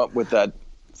came up with that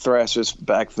thrash is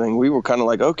back thing. We were kind of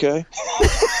like, okay.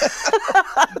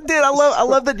 Dude, I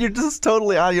love that you're just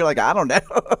totally on. You're like, I don't know.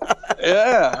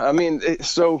 Yeah, I mean,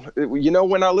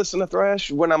 when I listen to thrash,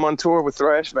 when I'm on tour with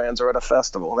thrash bands or at a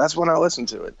festival, that's when I listen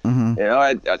to it. Mm-hmm.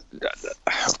 I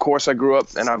of course, I grew up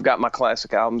and I've got my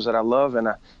classic albums that I love, and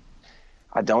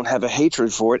I don't have a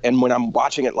hatred for it. And when I'm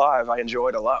watching it live, I enjoy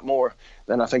it a lot more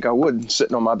than I think I would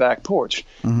sitting on my back porch.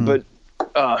 Mm-hmm. But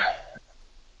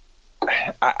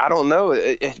I don't know.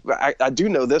 I do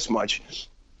know this much.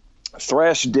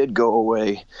 Thrash did go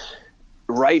away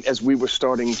right as we were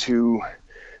starting to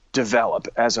develop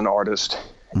as an artist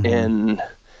mm-hmm. in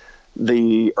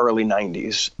the early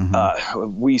 90s.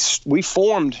 Mm-hmm. We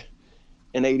formed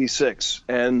in 86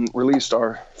 and released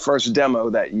our first demo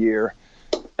that year.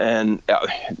 And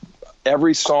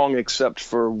every song except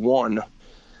for one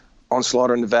on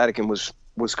Slaughter in the Vatican was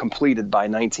completed by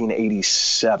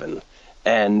 1987.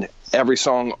 And every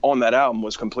song on that album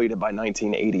was completed by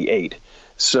 1988.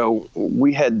 So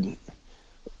we had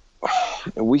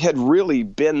really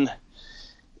been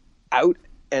out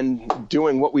and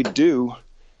doing what we do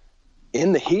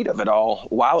in the heat of it all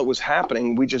while it was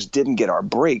happening. We just didn't get our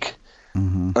break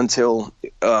mm-hmm. until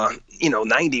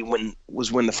 90 when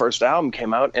the first album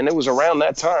came out. And it was around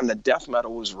that time that death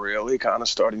metal was really kind of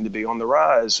starting to be on the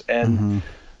rise, and mm-hmm.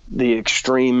 the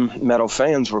extreme metal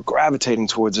fans were gravitating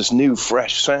towards this new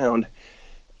fresh sound.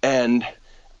 And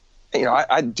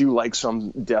I do like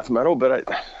some death metal, but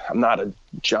I'm not a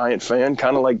giant fan.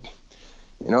 Kind of like,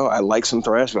 I like some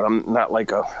thrash, but I'm not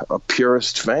like a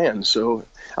purist fan. So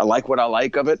I like what I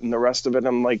like of it, and the rest of it,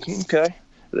 I'm like, okay,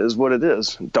 it is what it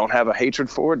is. Don't have a hatred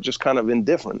for it, just kind of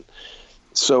indifferent.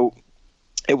 So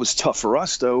it was tough for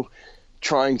us, though,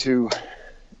 trying to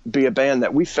be a band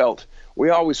that we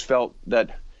always felt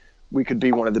that we could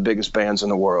be one of the biggest bands in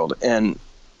the world. And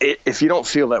if you don't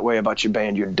feel that way about your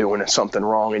band, you're doing something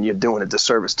wrong, and you're doing a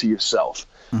disservice to yourself.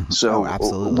 Mm-hmm.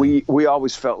 So we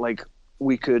always felt like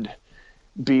we could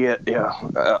be an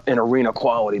arena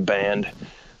quality band,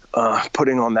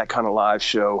 putting on that kind of live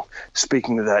show,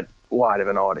 speaking to that wide of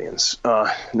an audience.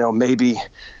 Maybe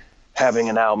having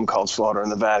an album called Slaughter in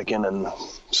the Vatican and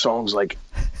songs like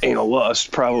Anal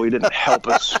Lust probably didn't help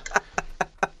us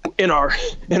in our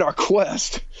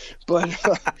quest. But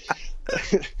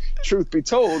truth be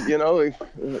told,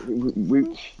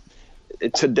 we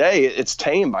today it's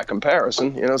tame by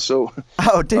comparison, so.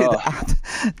 Oh, dude,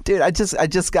 dude, I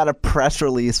just got a press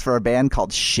release for a band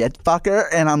called Shitfucker,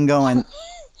 and I'm going,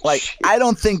 like, I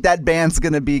don't think that band's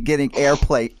gonna be getting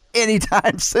airplay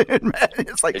anytime soon, man.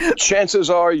 It's like, chances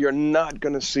are you're not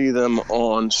gonna see them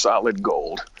on Solid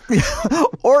Gold.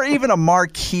 Or even a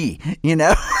marquee,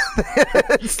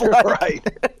 It's like, right.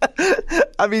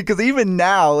 I mean, because even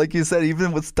now, like you said,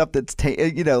 even with stuff that's,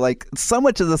 like so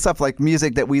much of the stuff like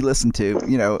music that we listen to,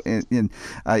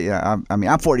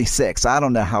 I'm 46. I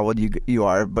don't know how old you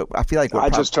are, but I feel like I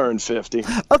just turned 50.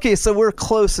 Okay, so we're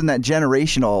close in that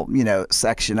generational,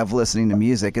 section of listening to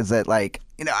music. Is that like,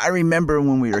 I remember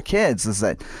when we were kids, is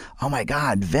that, oh my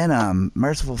God, Venom,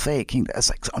 Merciful Fate, it's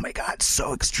like, oh my God,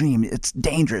 so extreme. It's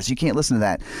dangerous. You can't listen to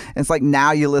that. And it's like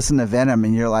now you listen to Venom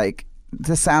and you're like,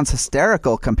 this sounds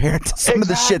hysterical compared to some of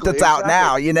the shit that's out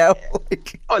now,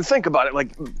 and think about it.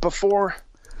 Like before,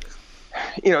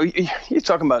 you're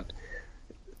talking about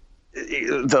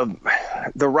the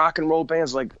rock and roll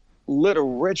bands like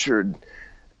Little Richard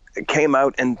came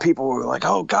out and people were like,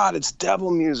 oh God, it's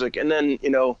devil music. And then,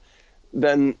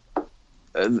 then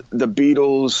the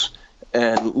Beatles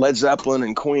and Led Zeppelin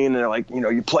and Queen, and they're like,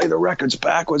 you play the records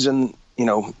backwards and,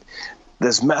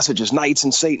 this message is Knights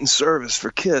in Satan's Service for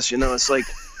Kiss. It's like,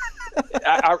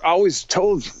 I always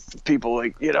told people,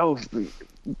 like,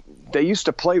 they used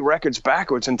to play records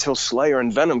backwards until Slayer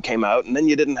and Venom came out, and then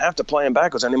you didn't have to play them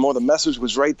backwards anymore. The message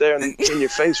was right there in your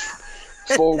face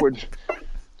forward,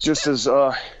 just as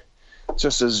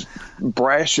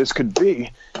brash as could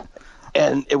be,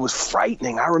 and it was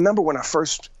frightening. I remember when I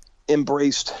first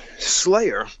embraced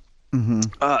Slayer,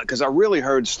 because I really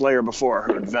heard Slayer before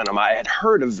I heard Venom. I had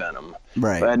heard of Venom,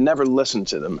 Right. but I had never listened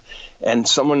to them. And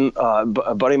someone,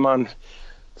 a buddy of mine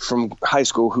from high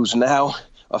school, who's now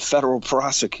a federal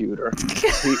prosecutor,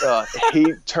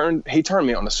 he turned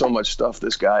me on to so much stuff.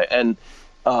 This guy, and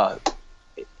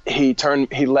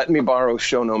he let me borrow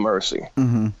Show No Mercy,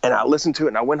 and I listened to it,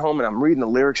 and I went home and I'm reading the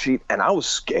lyric sheet, and I was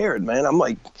scared, man. I'm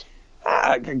like,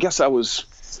 I guess I was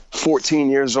 14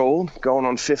 years old, going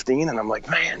on 15, and I'm like,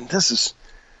 man, this is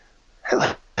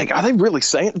like, are they really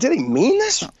saying? Did he mean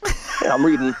this? And I'm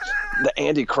reading the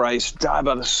Antichrist, Die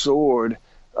by the Sword,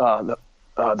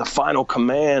 the Final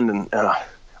Command, and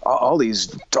all these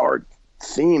dark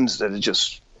themes that are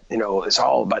just, it's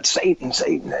all about Satan,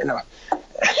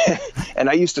 and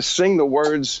I used to sing the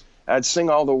words. I'd sing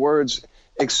all the words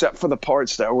except for the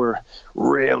parts that were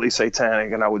really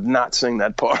satanic, and I would not sing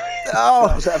that part. Oh.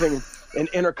 I was having an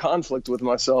inner conflict with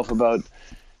myself about,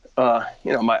 I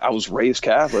was raised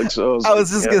Catholic, so I was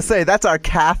just gonna say, that's our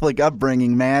Catholic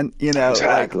upbringing, man.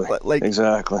 Exactly. Like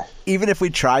exactly. Even if we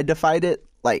tried to fight it,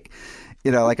 like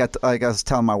I was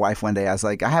telling my wife one day, I was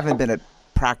like, I haven't been a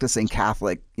practicing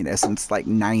Catholic, since like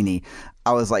 90.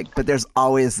 I was like, but there's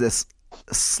always this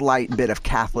slight bit of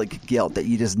Catholic guilt that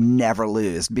you just never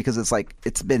lose, because it's like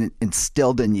it's been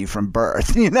instilled in you from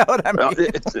birth. You know what I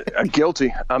mean?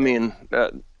 Guilty. I mean,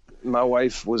 my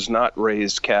wife was not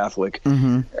raised Catholic,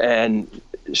 and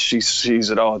she sees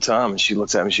it all the time, and she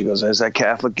looks at me, she goes, "There's that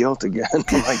Catholic guilt again."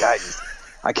 I'm like,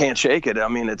 I can't shake it. I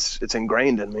mean, it's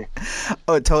ingrained in me.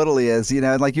 Oh, it totally is.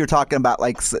 And like you were talking about,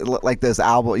 like those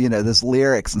album, those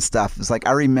lyrics and stuff. It's like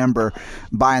I remember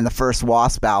buying the first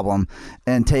Wasp album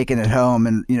and taking it home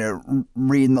and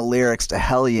reading the lyrics to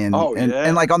Hellion.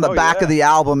 And like on the back of the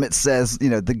album, it says,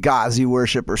 the gods you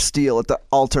worship are steel, at the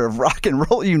altar of rock and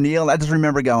roll you kneel. And I just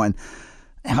remember going,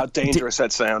 how dangerous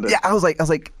that sounded. Yeah, I was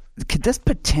like, could this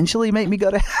potentially make me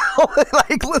go to hell?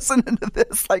 Like listening to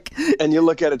this, like. And you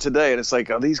look at it today, and it's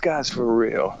like, are these guys for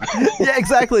real? Yeah,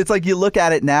 exactly. It's like you look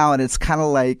at it now, and it's kind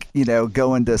of like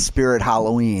going to Spirit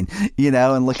Halloween,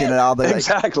 and looking at all the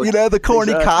the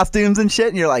corny costumes and shit,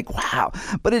 and you're like, wow.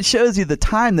 But it shows you the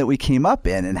time that we came up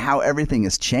in and how everything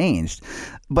has changed.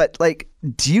 But like,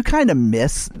 do you kind of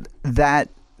miss that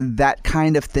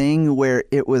kind of thing where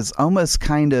it was almost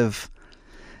kind of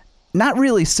not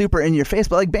really super in your face,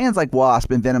 but like bands like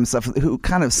Wasp and Venom stuff who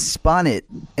kind of spun it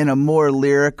in a more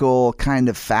lyrical kind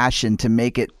of fashion to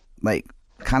make it like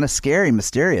kind of scary,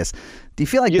 mysterious. Do you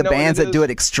feel like the bands that do it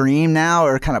extreme now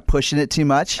are kind of pushing it too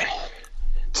much?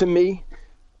 To me,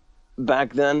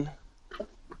 back then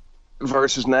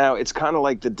versus now, it's kind of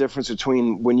like the difference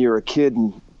between when you're a kid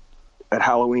and at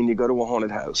Halloween you go to a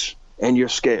haunted house and you're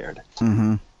scared.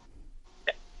 And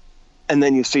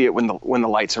then you see it when the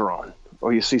lights are on.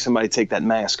 Or you see somebody take that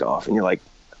mask off, and you're like,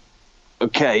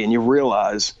 okay, and you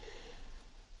realize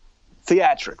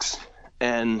theatrics.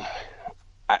 And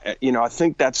I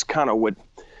think that's kind of what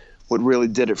really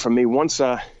did it for me. Once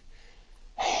I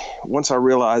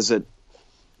realized that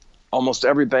almost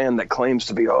every band that claims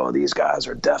to be, these guys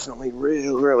are definitely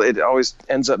real, it always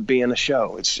ends up being a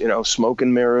show. It's smoke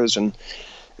and mirrors, and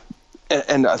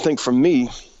I think for me,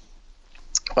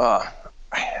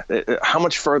 how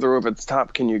much further over the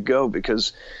top can you go?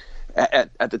 Because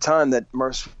at the time that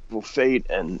Merciful Fate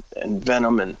and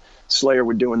Venom and Slayer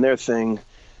were doing their thing,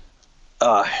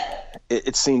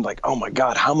 it seemed like, oh my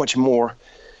God, how much more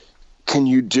can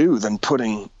you do than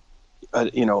putting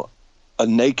a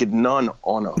naked nun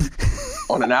on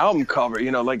an album cover?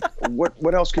 Like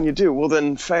what else can you do? Well,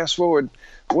 then fast forward,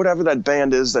 whatever that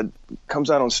band is that comes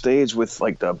out on stage with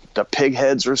like the pig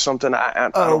heads or something.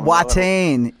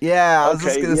 Watain. Yeah, I was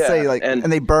just gonna say, like, and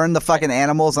they burn the fucking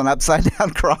animals on upside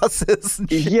down crosses.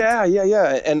 Yeah.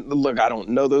 And look, I don't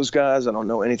know those guys. I don't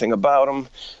know anything about them.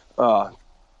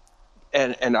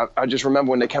 And I just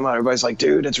remember when they came out, everybody's like,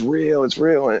 dude, it's real.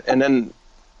 And then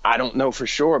I don't know for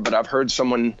sure, but I've heard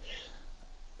someone,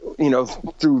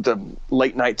 through the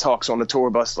late night talks on the tour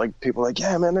bus, like people like,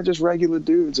 yeah, man, they're just regular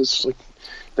dudes. It's like,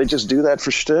 they just do that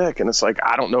for shtick. And it's like,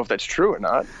 I don't know if that's true or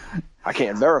not. I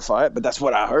can't verify it, but that's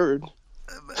what I heard.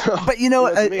 But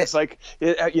to me, it's like,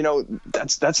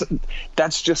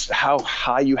 that's just how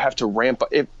high you have to ramp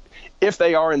up. If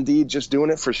they are indeed just doing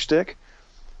it for shtick,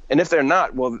 and if they're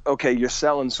not, well, okay, you're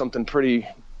selling something pretty,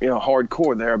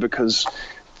 hardcore there, because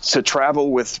to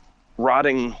travel with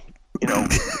rotting,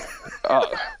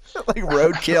 like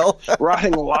roadkill,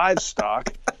 rotting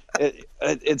livestock,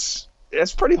 it's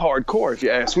pretty hardcore if you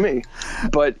ask me.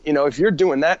 But if you're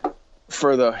doing that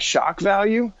for the shock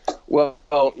value, well,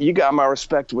 you got my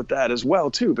respect with that as well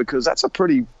too, because that's a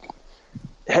pretty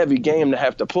heavy game to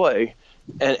have to play,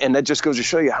 and that just goes to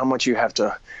show you how much you have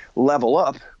to level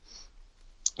up,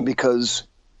 because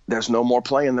there's no more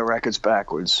playing the records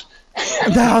backwards.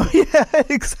 No, yeah,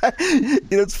 exactly.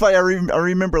 It's funny. I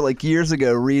remember like years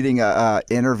ago reading a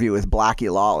interview with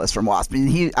Blackie Lawless from Wasp.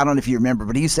 And I don't know if you remember,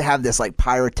 but he used to have this like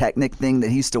pyrotechnic thing that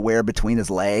he used to wear between his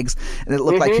legs, and it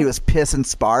looked like he was pissing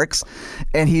sparks.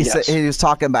 And he said, he was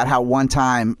talking about how one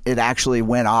time it actually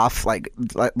went off, like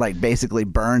basically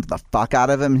burned the fuck out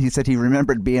of him. And he said he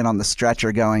remembered being on the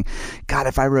stretcher going, God,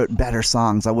 if I wrote better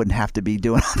songs, I wouldn't have to be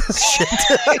doing all this shit.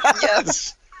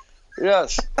 Yes.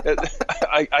 Yes,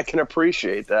 I can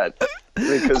appreciate that,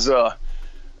 because,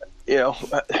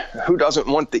 who doesn't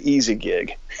want the easy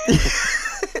gig?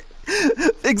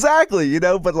 Exactly,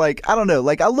 but like, I don't know,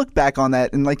 like I look back on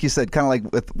that, and like you said, kind of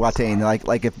like with Watain,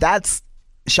 like if that's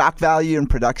shock value and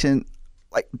production,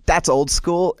 like that's old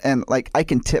school, and like I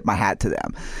can tip my hat to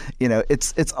them.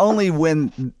 It's only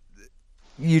when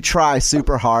you try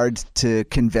super hard to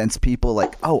convince people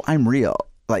like, oh, I'm real.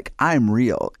 Like I'm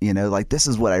real, like this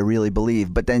is what I really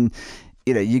believe. But then,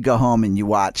 you go home and you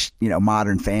watch,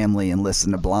 Modern Family and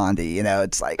listen to Blondie.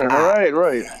 It's like right.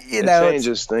 It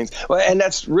changes things. Well, and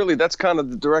that's kind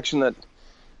of the direction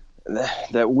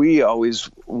that we always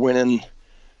went in.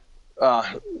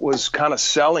 Was kind of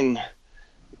selling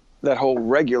that whole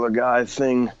regular guy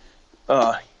thing.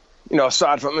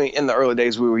 Aside from in the early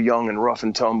days, we were young and rough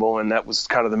and tumble, and that was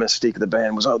kind of the mystique of the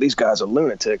band. Was these guys are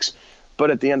lunatics. But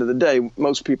at the end of the day,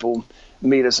 most people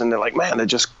meet us and they're like, man, they're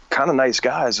just kind of nice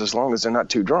guys as long as they're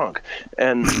not too drunk.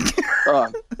 And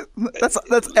that's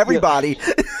everybody.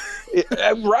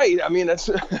 Right. I mean, that's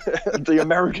the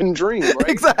American dream, right?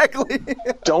 Exactly.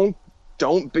 Don't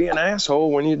be an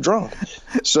asshole when you're drunk.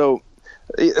 So,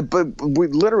 but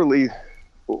we're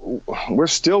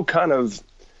still kind of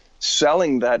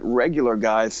selling that regular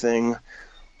guy thing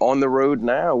on the road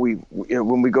now.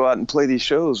 When we go out and play these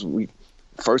shows,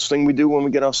 first thing we do when we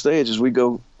get off stage is we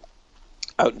go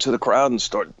out into the crowd and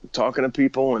start talking to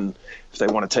people. And if they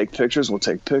want to take pictures, we'll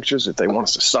take pictures. If they want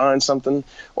us to sign something,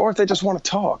 or if they just want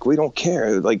to talk, we don't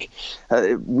care. But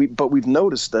we've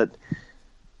noticed that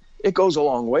it goes a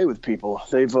long way with people.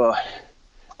 They've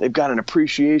got an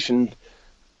appreciation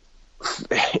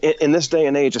in this day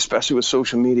and age, especially with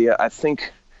social media. I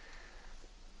think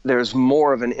there's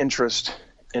more of an interest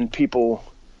in people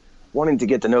wanting to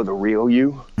get to know the real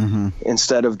you,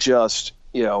 instead of just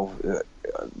you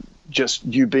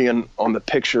being on the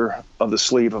picture of the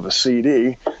sleeve of a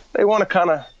CD. They want to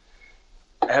kind of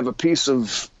have a piece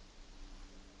of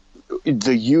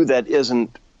the you that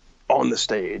isn't on the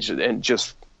stage and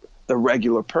just the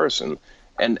regular person.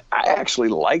 And I actually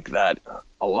like that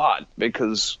a lot,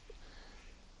 because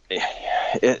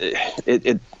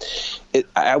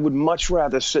I would much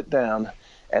rather sit down.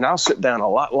 And I'll sit down a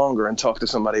lot longer and talk to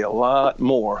somebody a lot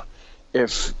more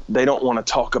if they don't want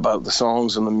to talk about the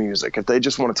songs and the music. If they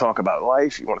just want to talk about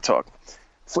life, you want to talk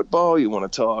football, you want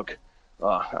to talk,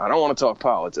 I don't want to talk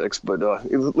politics, but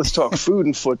let's talk food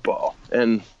and football.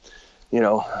 And,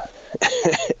 do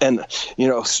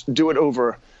it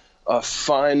over a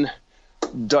fine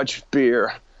Dutch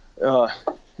beer,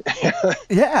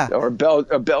 yeah, or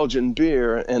a Belgian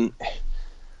beer. And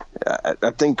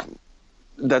I think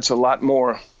that's a lot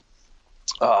more.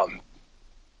 I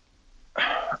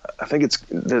think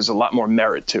there's a lot more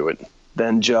merit to it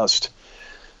than just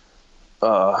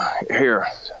here,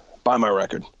 buy my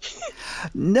record.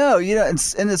 No, and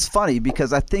it's funny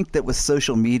because I think that with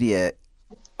social media,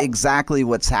 exactly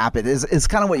what's happened is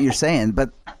kind of what you're saying. But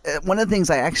one of the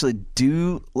things I actually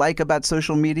do like about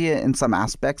social media in some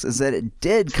aspects is that it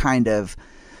did kind of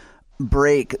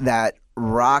break that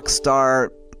rock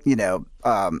star,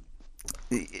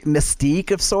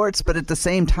 mystique of sorts, but at the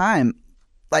same time,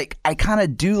 like I kind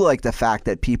of do like the fact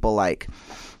that people like,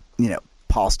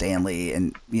 Paul Stanley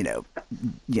and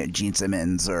Gene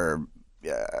Simmons or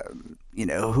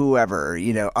whoever,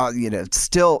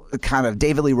 still kind of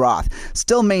David Lee Roth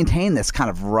still maintain this kind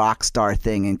of rock star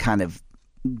thing and kind of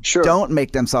don't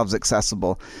make themselves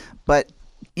accessible. But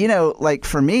like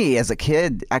for me as a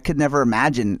kid, I could never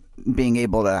imagine being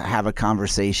able to have a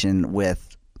conversation with,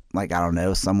 like, I don't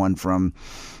know, someone from,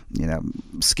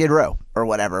 Skid Row or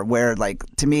whatever, where like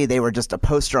to me they were just a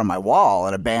poster on my wall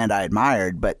and a band I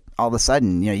admired, but all of a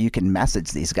sudden, you can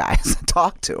message these guys and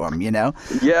talk to them,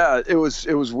 Yeah, it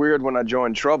was weird when I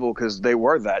joined Trouble, because they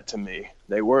were that to me.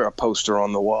 They were a poster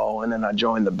on the wall, and then I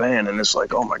joined the band, and it's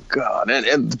like, oh my God.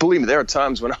 And believe me, there are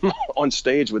times when I'm on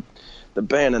stage with the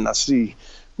band and I see,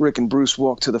 Rick and Bruce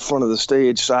walked to the front of the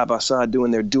stage side by side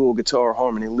doing their dual guitar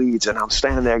harmony leads, and I'm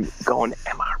standing there going,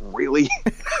 am I really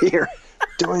here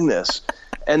doing this?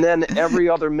 And then every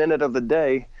other minute of the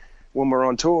day when we're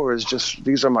on tour is just,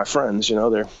 these are my friends, you know,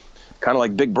 they're kind of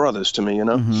like big brothers to me, you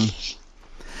know?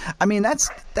 I mean, that's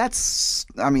just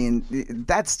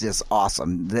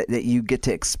awesome that you get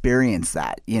to experience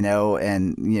that, you know,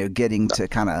 and, you know, getting to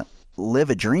kind of live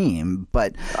a dream.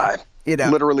 But I you know,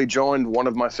 literally joined one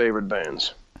of my favorite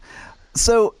bands.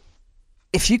 So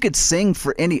if you could sing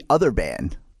for any other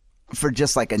band for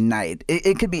just like a night,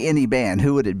 it could be any band,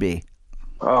 who would it be?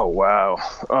 Oh, wow.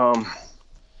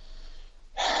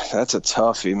 That's a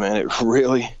toughie, man. It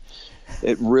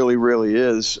really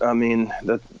is. I mean,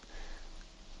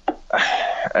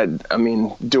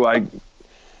 do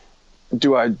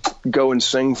I go and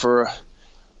sing for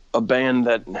a band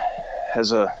that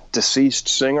has a deceased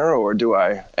singer, or do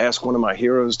I ask one of my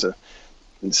heroes to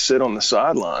sit on the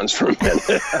sidelines for a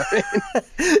minute?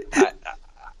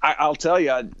 I'll tell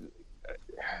you,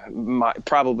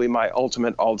 probably my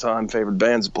ultimate all-time favorite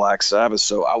band's Black Sabbath,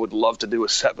 so I would love to do a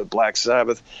set with Black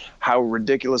Sabbath. How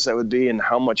ridiculous that would be and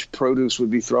how much produce would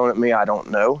be thrown at me, I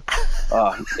don't know.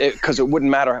 Because it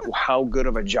wouldn't matter how good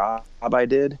of a job I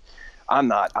did. I'm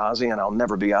not Ozzy, and I'll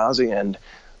never be Ozzy, and,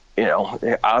 you know,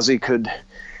 Ozzy could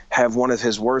have one of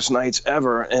his worst nights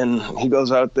ever, and he goes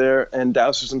out there and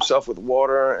douses himself with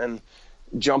water and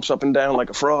jumps up and down like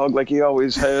a frog, like he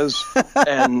always has,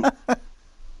 and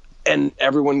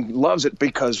everyone loves it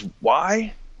because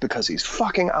why? Because he's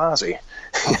fucking Ozzy.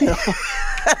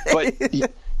 But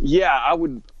yeah,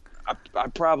 I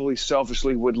probably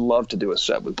selfishly would love to do a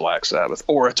set with Black Sabbath,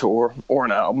 or a tour, or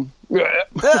an album.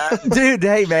 Dude,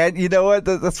 hey man, you know what?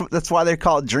 That's why they're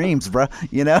called dreams, bro.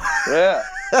 You know? Yeah.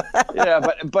 Yeah,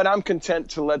 but I'm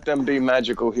content to let them be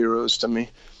magical heroes to me.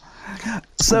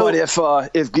 So, but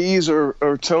if Geese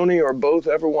or Tony or both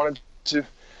ever wanted to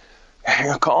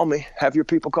call me, have your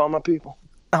people call my people.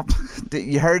 Oh,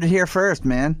 you heard it here first,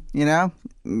 man. You know,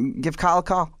 give Kyle a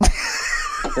call.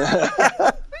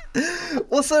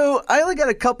 Well, so I only got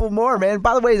a couple more, man.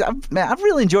 By the way, I've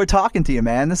really enjoyed talking to you,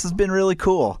 man. This has been really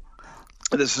cool.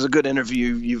 This is a good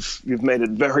interview. You've made it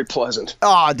very pleasant.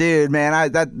 Oh, dude,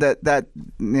 man,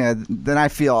 then I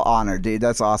feel honored, dude.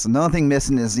 That's awesome. The only thing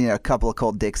missing is, you know, a couple of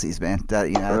cold Dixies, man. There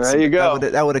you go.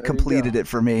 That would have completed it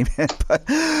for me, man. But,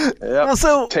 yep. Well,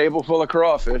 so table full of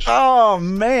crawfish. Oh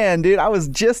man, dude, I was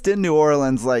just in New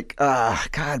Orleans, like, God,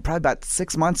 probably about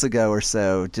 6 months ago or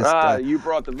so. Just you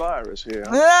brought the virus here.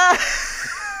 Huh?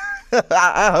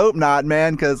 I hope not,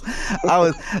 man, because I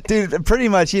was, dude, pretty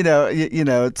much, you know,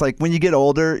 it's like when you get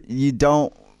older, you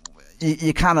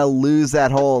kind of lose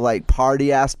that whole like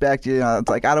party aspect. You know, it's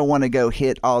like I don't want to go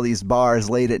hit all these bars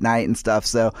late at night and stuff.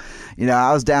 So, you know,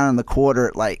 I was down in the quarter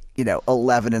at like, you know,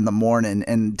 11 in the morning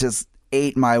and just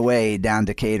ate my way down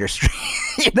Decatur Street.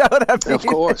 You know what I mean? Of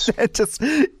course. And just,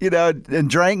 you know, and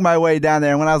drank my way down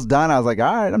there. And when I was done, I was like,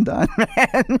 all right, I'm done,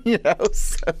 man. You know,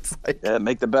 so it's like, yeah,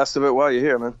 make the best of it while you're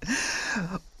here, man.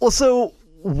 Well, so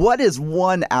what is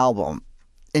one album,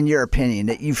 in your opinion,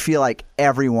 that you feel like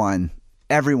everyone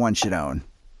should own?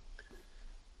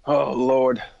 Oh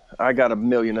Lord, I got a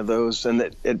million of those,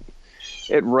 and it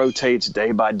rotates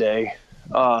day by day.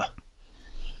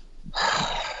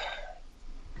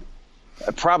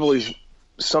 Probably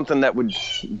something that would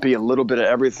be a little bit of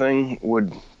everything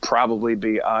would probably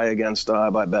be "Eye Against Eye"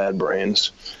 by Bad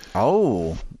Brains.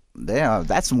 Oh, yeah,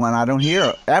 that's one I don't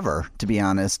hear ever, to be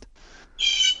honest.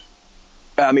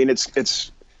 I mean,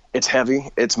 it's heavy,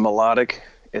 it's melodic,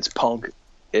 it's punk,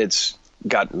 it's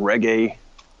got reggae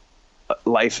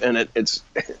life in it. It's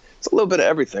a little bit of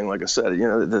everything. Like I said, you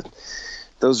know,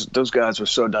 those guys were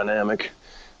so dynamic.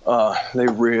 They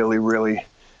really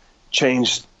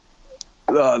changed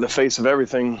the face of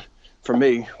everything for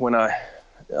me when I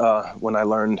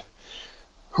learned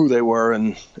who they were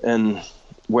and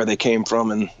where they came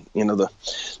from, and you know the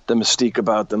mystique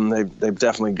about them. They've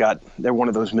definitely they're one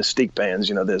of those mystique bands.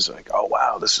 You know, there's like, oh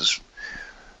wow, this is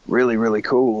really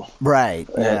cool, right?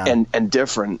 Yeah. And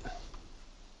different.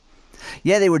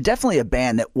 Yeah, they were definitely a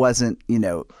band that wasn't, you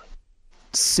know,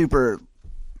 super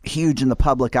huge in the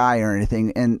public eye or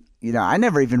anything. And you know, I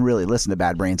never even really listened to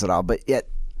Bad Brains at all, but yet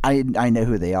I know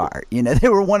who they are. You know, they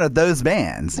were one of those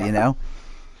bands, you know?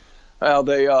 Well,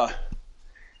 they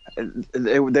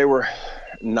were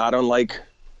not unlike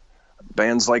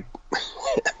bands like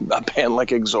a band like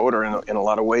Exhorder in a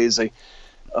lot of ways. They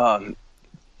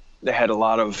had a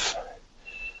lot of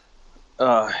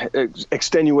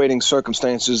extenuating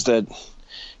circumstances that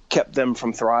kept them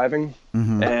from thriving,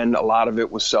 and a lot of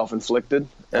it was self-inflicted.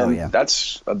 And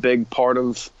that's a big part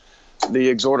of the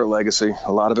Exhorder legacy.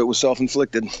 A lot of it was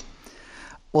self-inflicted.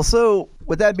 Well, so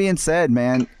with that being said,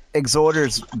 man,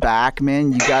 Exhorder's back,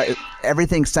 man. You got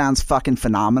everything sounds fucking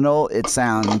phenomenal. It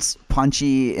sounds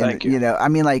punchy, and Thank you. I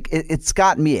mean, like it's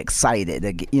got me excited.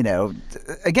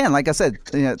 Again, like I said,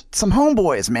 some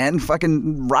homeboys, man,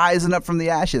 fucking rising up from the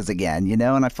ashes again,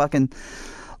 and I fucking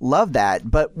love that.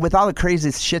 But with all the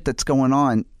crazy shit that's going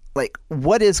on, like,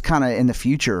 what is kind of in the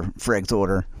future for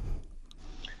Exhorder?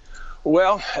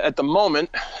 Well, at the moment,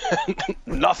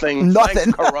 nothing.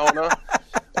 Thanks, Corona.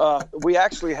 We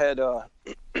actually had,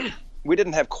 we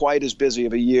didn't have quite as busy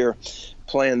of a year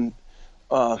playing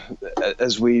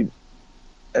as we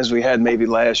had maybe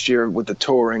last year with the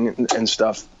touring and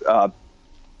stuff.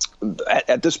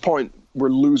 At this point, we're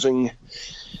losing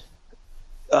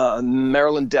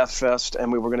Maryland Death Fest,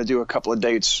 and we were going to do a couple of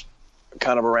dates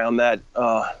kind of around that.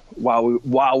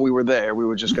 While we were there, we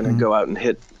were just going to go out and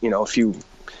hit, a few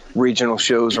regional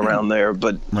shows around there,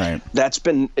 but right. That's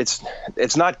been it's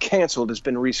not canceled. It's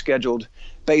been rescheduled.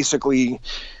 Basically,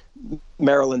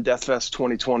 Maryland Death Fest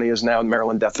 2020 is now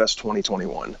Maryland Death Fest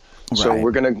 2021. Right. So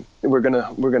we're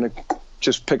gonna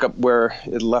just pick up where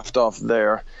it left off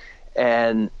there,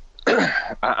 and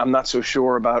I'm not so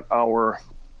sure about our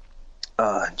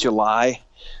July,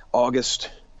 August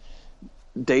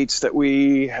dates that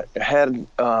we had.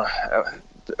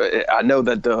 I know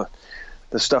that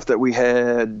the stuff that we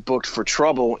had booked for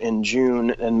Trouble in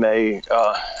June and May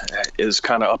is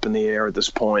kind of up in the air at this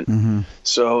point. Mm-hmm.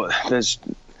 So there's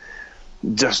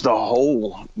just the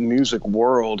whole music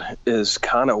world is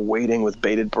kind of waiting with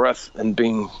bated breath and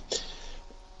being,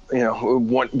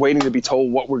 waiting to be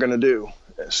told what we're going to do.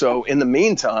 So in the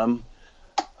meantime,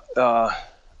 we're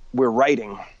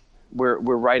writing. We're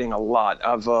writing a lot.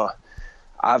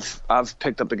 I've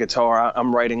picked up the guitar.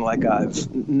 I'm writing like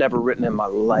I've never written in my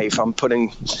life. I'm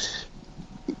putting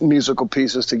musical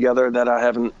pieces together that I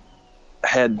haven't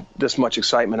had this much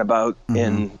excitement about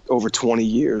in over 20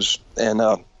 years. And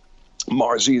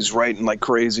Marzi's writing like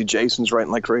crazy. Jason's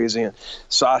writing like crazy. And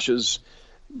Sasha's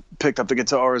picked up the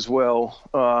guitar as well,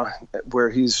 where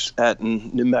he's at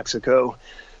in New Mexico.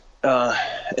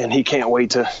 And he can't wait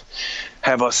to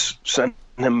have us send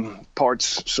him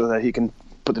parts so that he can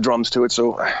put the drums to it.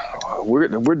 So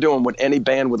we're doing what any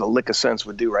band with a lick of sense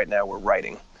would do right now. We're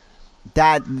writing.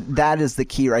 That is the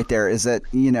key right there, is that,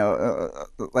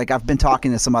 like I've been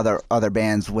talking to some other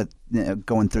bands with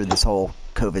going through this whole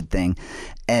COVID thing,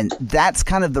 and that's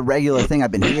kind of the regular thing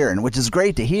I've been hearing, which is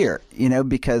great to hear,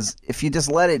 because if you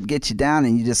just let it get you down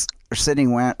and you just are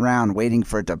sitting around waiting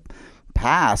for it to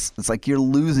pass, it's like you're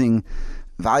losing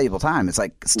valuable time. It's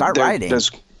like start writing.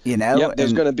 Yep,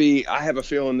 there's going to be, I have a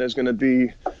feeling there's going to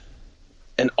be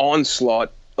an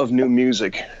onslaught of new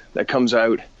music that comes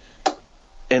out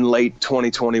in late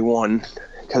 2021,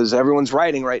 because everyone's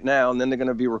writing right now and then they're going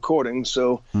to be recording.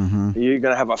 So you're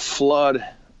going to have a flood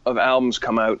of albums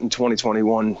come out in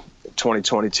 2021,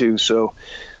 2022. So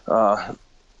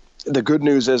the good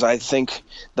news is I think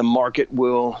the market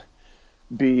will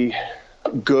be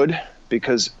good,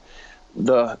 because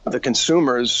the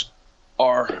consumers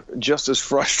are just as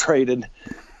frustrated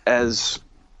as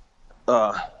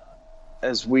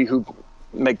we who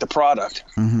make the product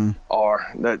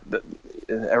are. That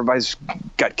everybody's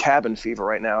got cabin fever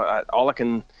right now. All I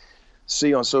can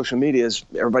see on social media is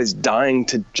everybody's dying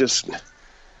to just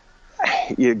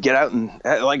get out and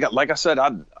like I said,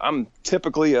 I'm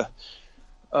typically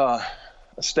a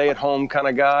stay-at-home kind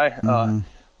of guy.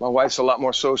 My wife's a lot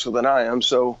more social than I am,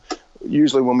 so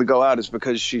usually when we go out, it's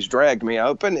because she's dragged me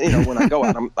out. But when I go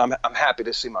out, I'm happy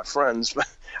to see my friends.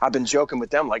 I've been joking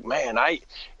with them, like, man,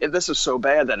 this is so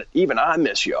bad that even I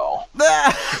miss y'all.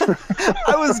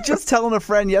 I was just telling a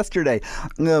friend yesterday.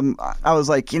 I was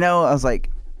like,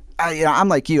 I'm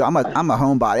like you. I'm a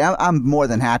homebody. I'm more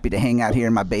than happy to hang out here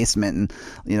in my basement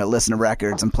and listen to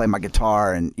records and play my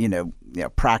guitar and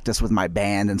practice with my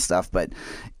band and stuff. But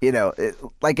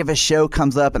like if a show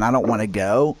comes up and I don't want to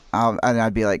go,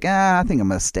 I'd be like, I think I'm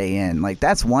gonna stay in. Like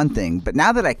that's one thing. But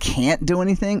now that I can't do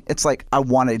anything, it's like I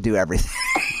want to do everything.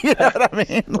 You know what I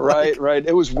mean? Right.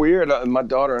 It was weird. My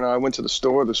daughter and I went to the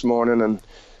store this morning and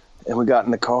we got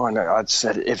in the car, and I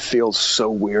said, it feels so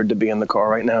weird to be in the car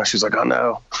right now. She's like, I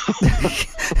know.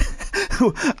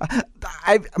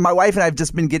 My wife and I have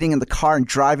just been getting in the car and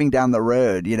driving down the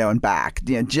road, and back,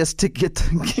 just to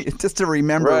just to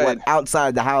remember what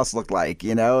outside the house looked like,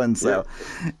 and so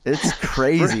it's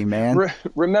crazy, man.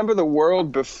 Remember the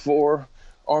world before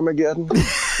Armageddon?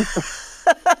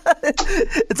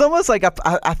 It's almost like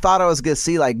I thought I was going to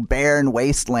see like barren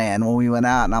wasteland when we went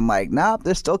out, and I'm like, nope,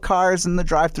 there's still cars in the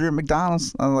drive-thru at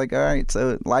McDonald's. I'm like, all right,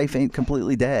 so life ain't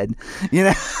completely dead, you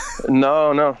know?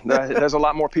 No. There's a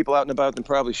lot more people out and about than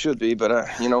probably should be, but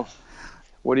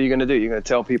what are you going to do? You're going to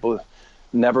tell people to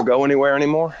never go anywhere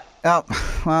anymore? Oh,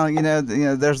 well,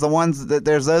 there's the ones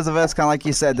there's those of us, kind of like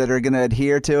you said, that are going to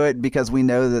adhere to it because we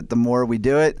know that the more we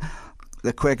do it,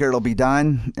 the quicker it'll be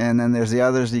done. And then there's the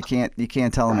others you can't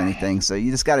tell them anything. So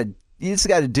you just got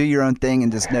to do your own thing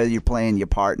and just know that you're playing your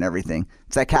part and everything.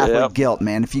 It's that Catholic guilt,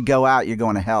 man. If you go out, you're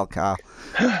going to hell, Kyle.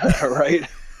 Right.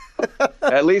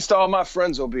 At least all my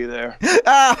friends will be there.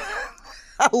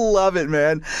 I love it,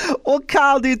 man. Well,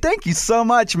 Kyle, dude, thank you so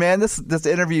much, man. This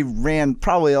interview ran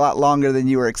probably a lot longer than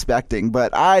you were expecting,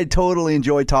 but I totally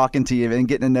enjoyed talking to you and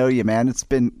getting to know you, man. It's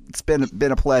been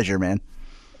a pleasure, man.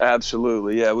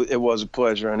 Absolutely, yeah, it was a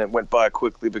pleasure, and it went by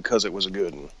quickly because it was a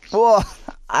good one. Well,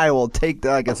 I will take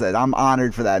that. Like I said, I'm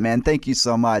honored for that, man. Thank you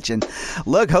so much. And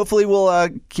look, hopefully we'll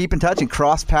keep in touch and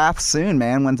cross paths soon,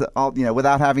 man.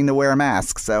 Without having to wear a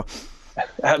mask. So,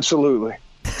 absolutely.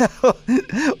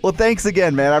 Well, thanks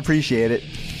again, man. I appreciate it.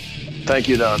 Thank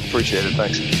you, Don. Appreciate it.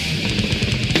 Thanks.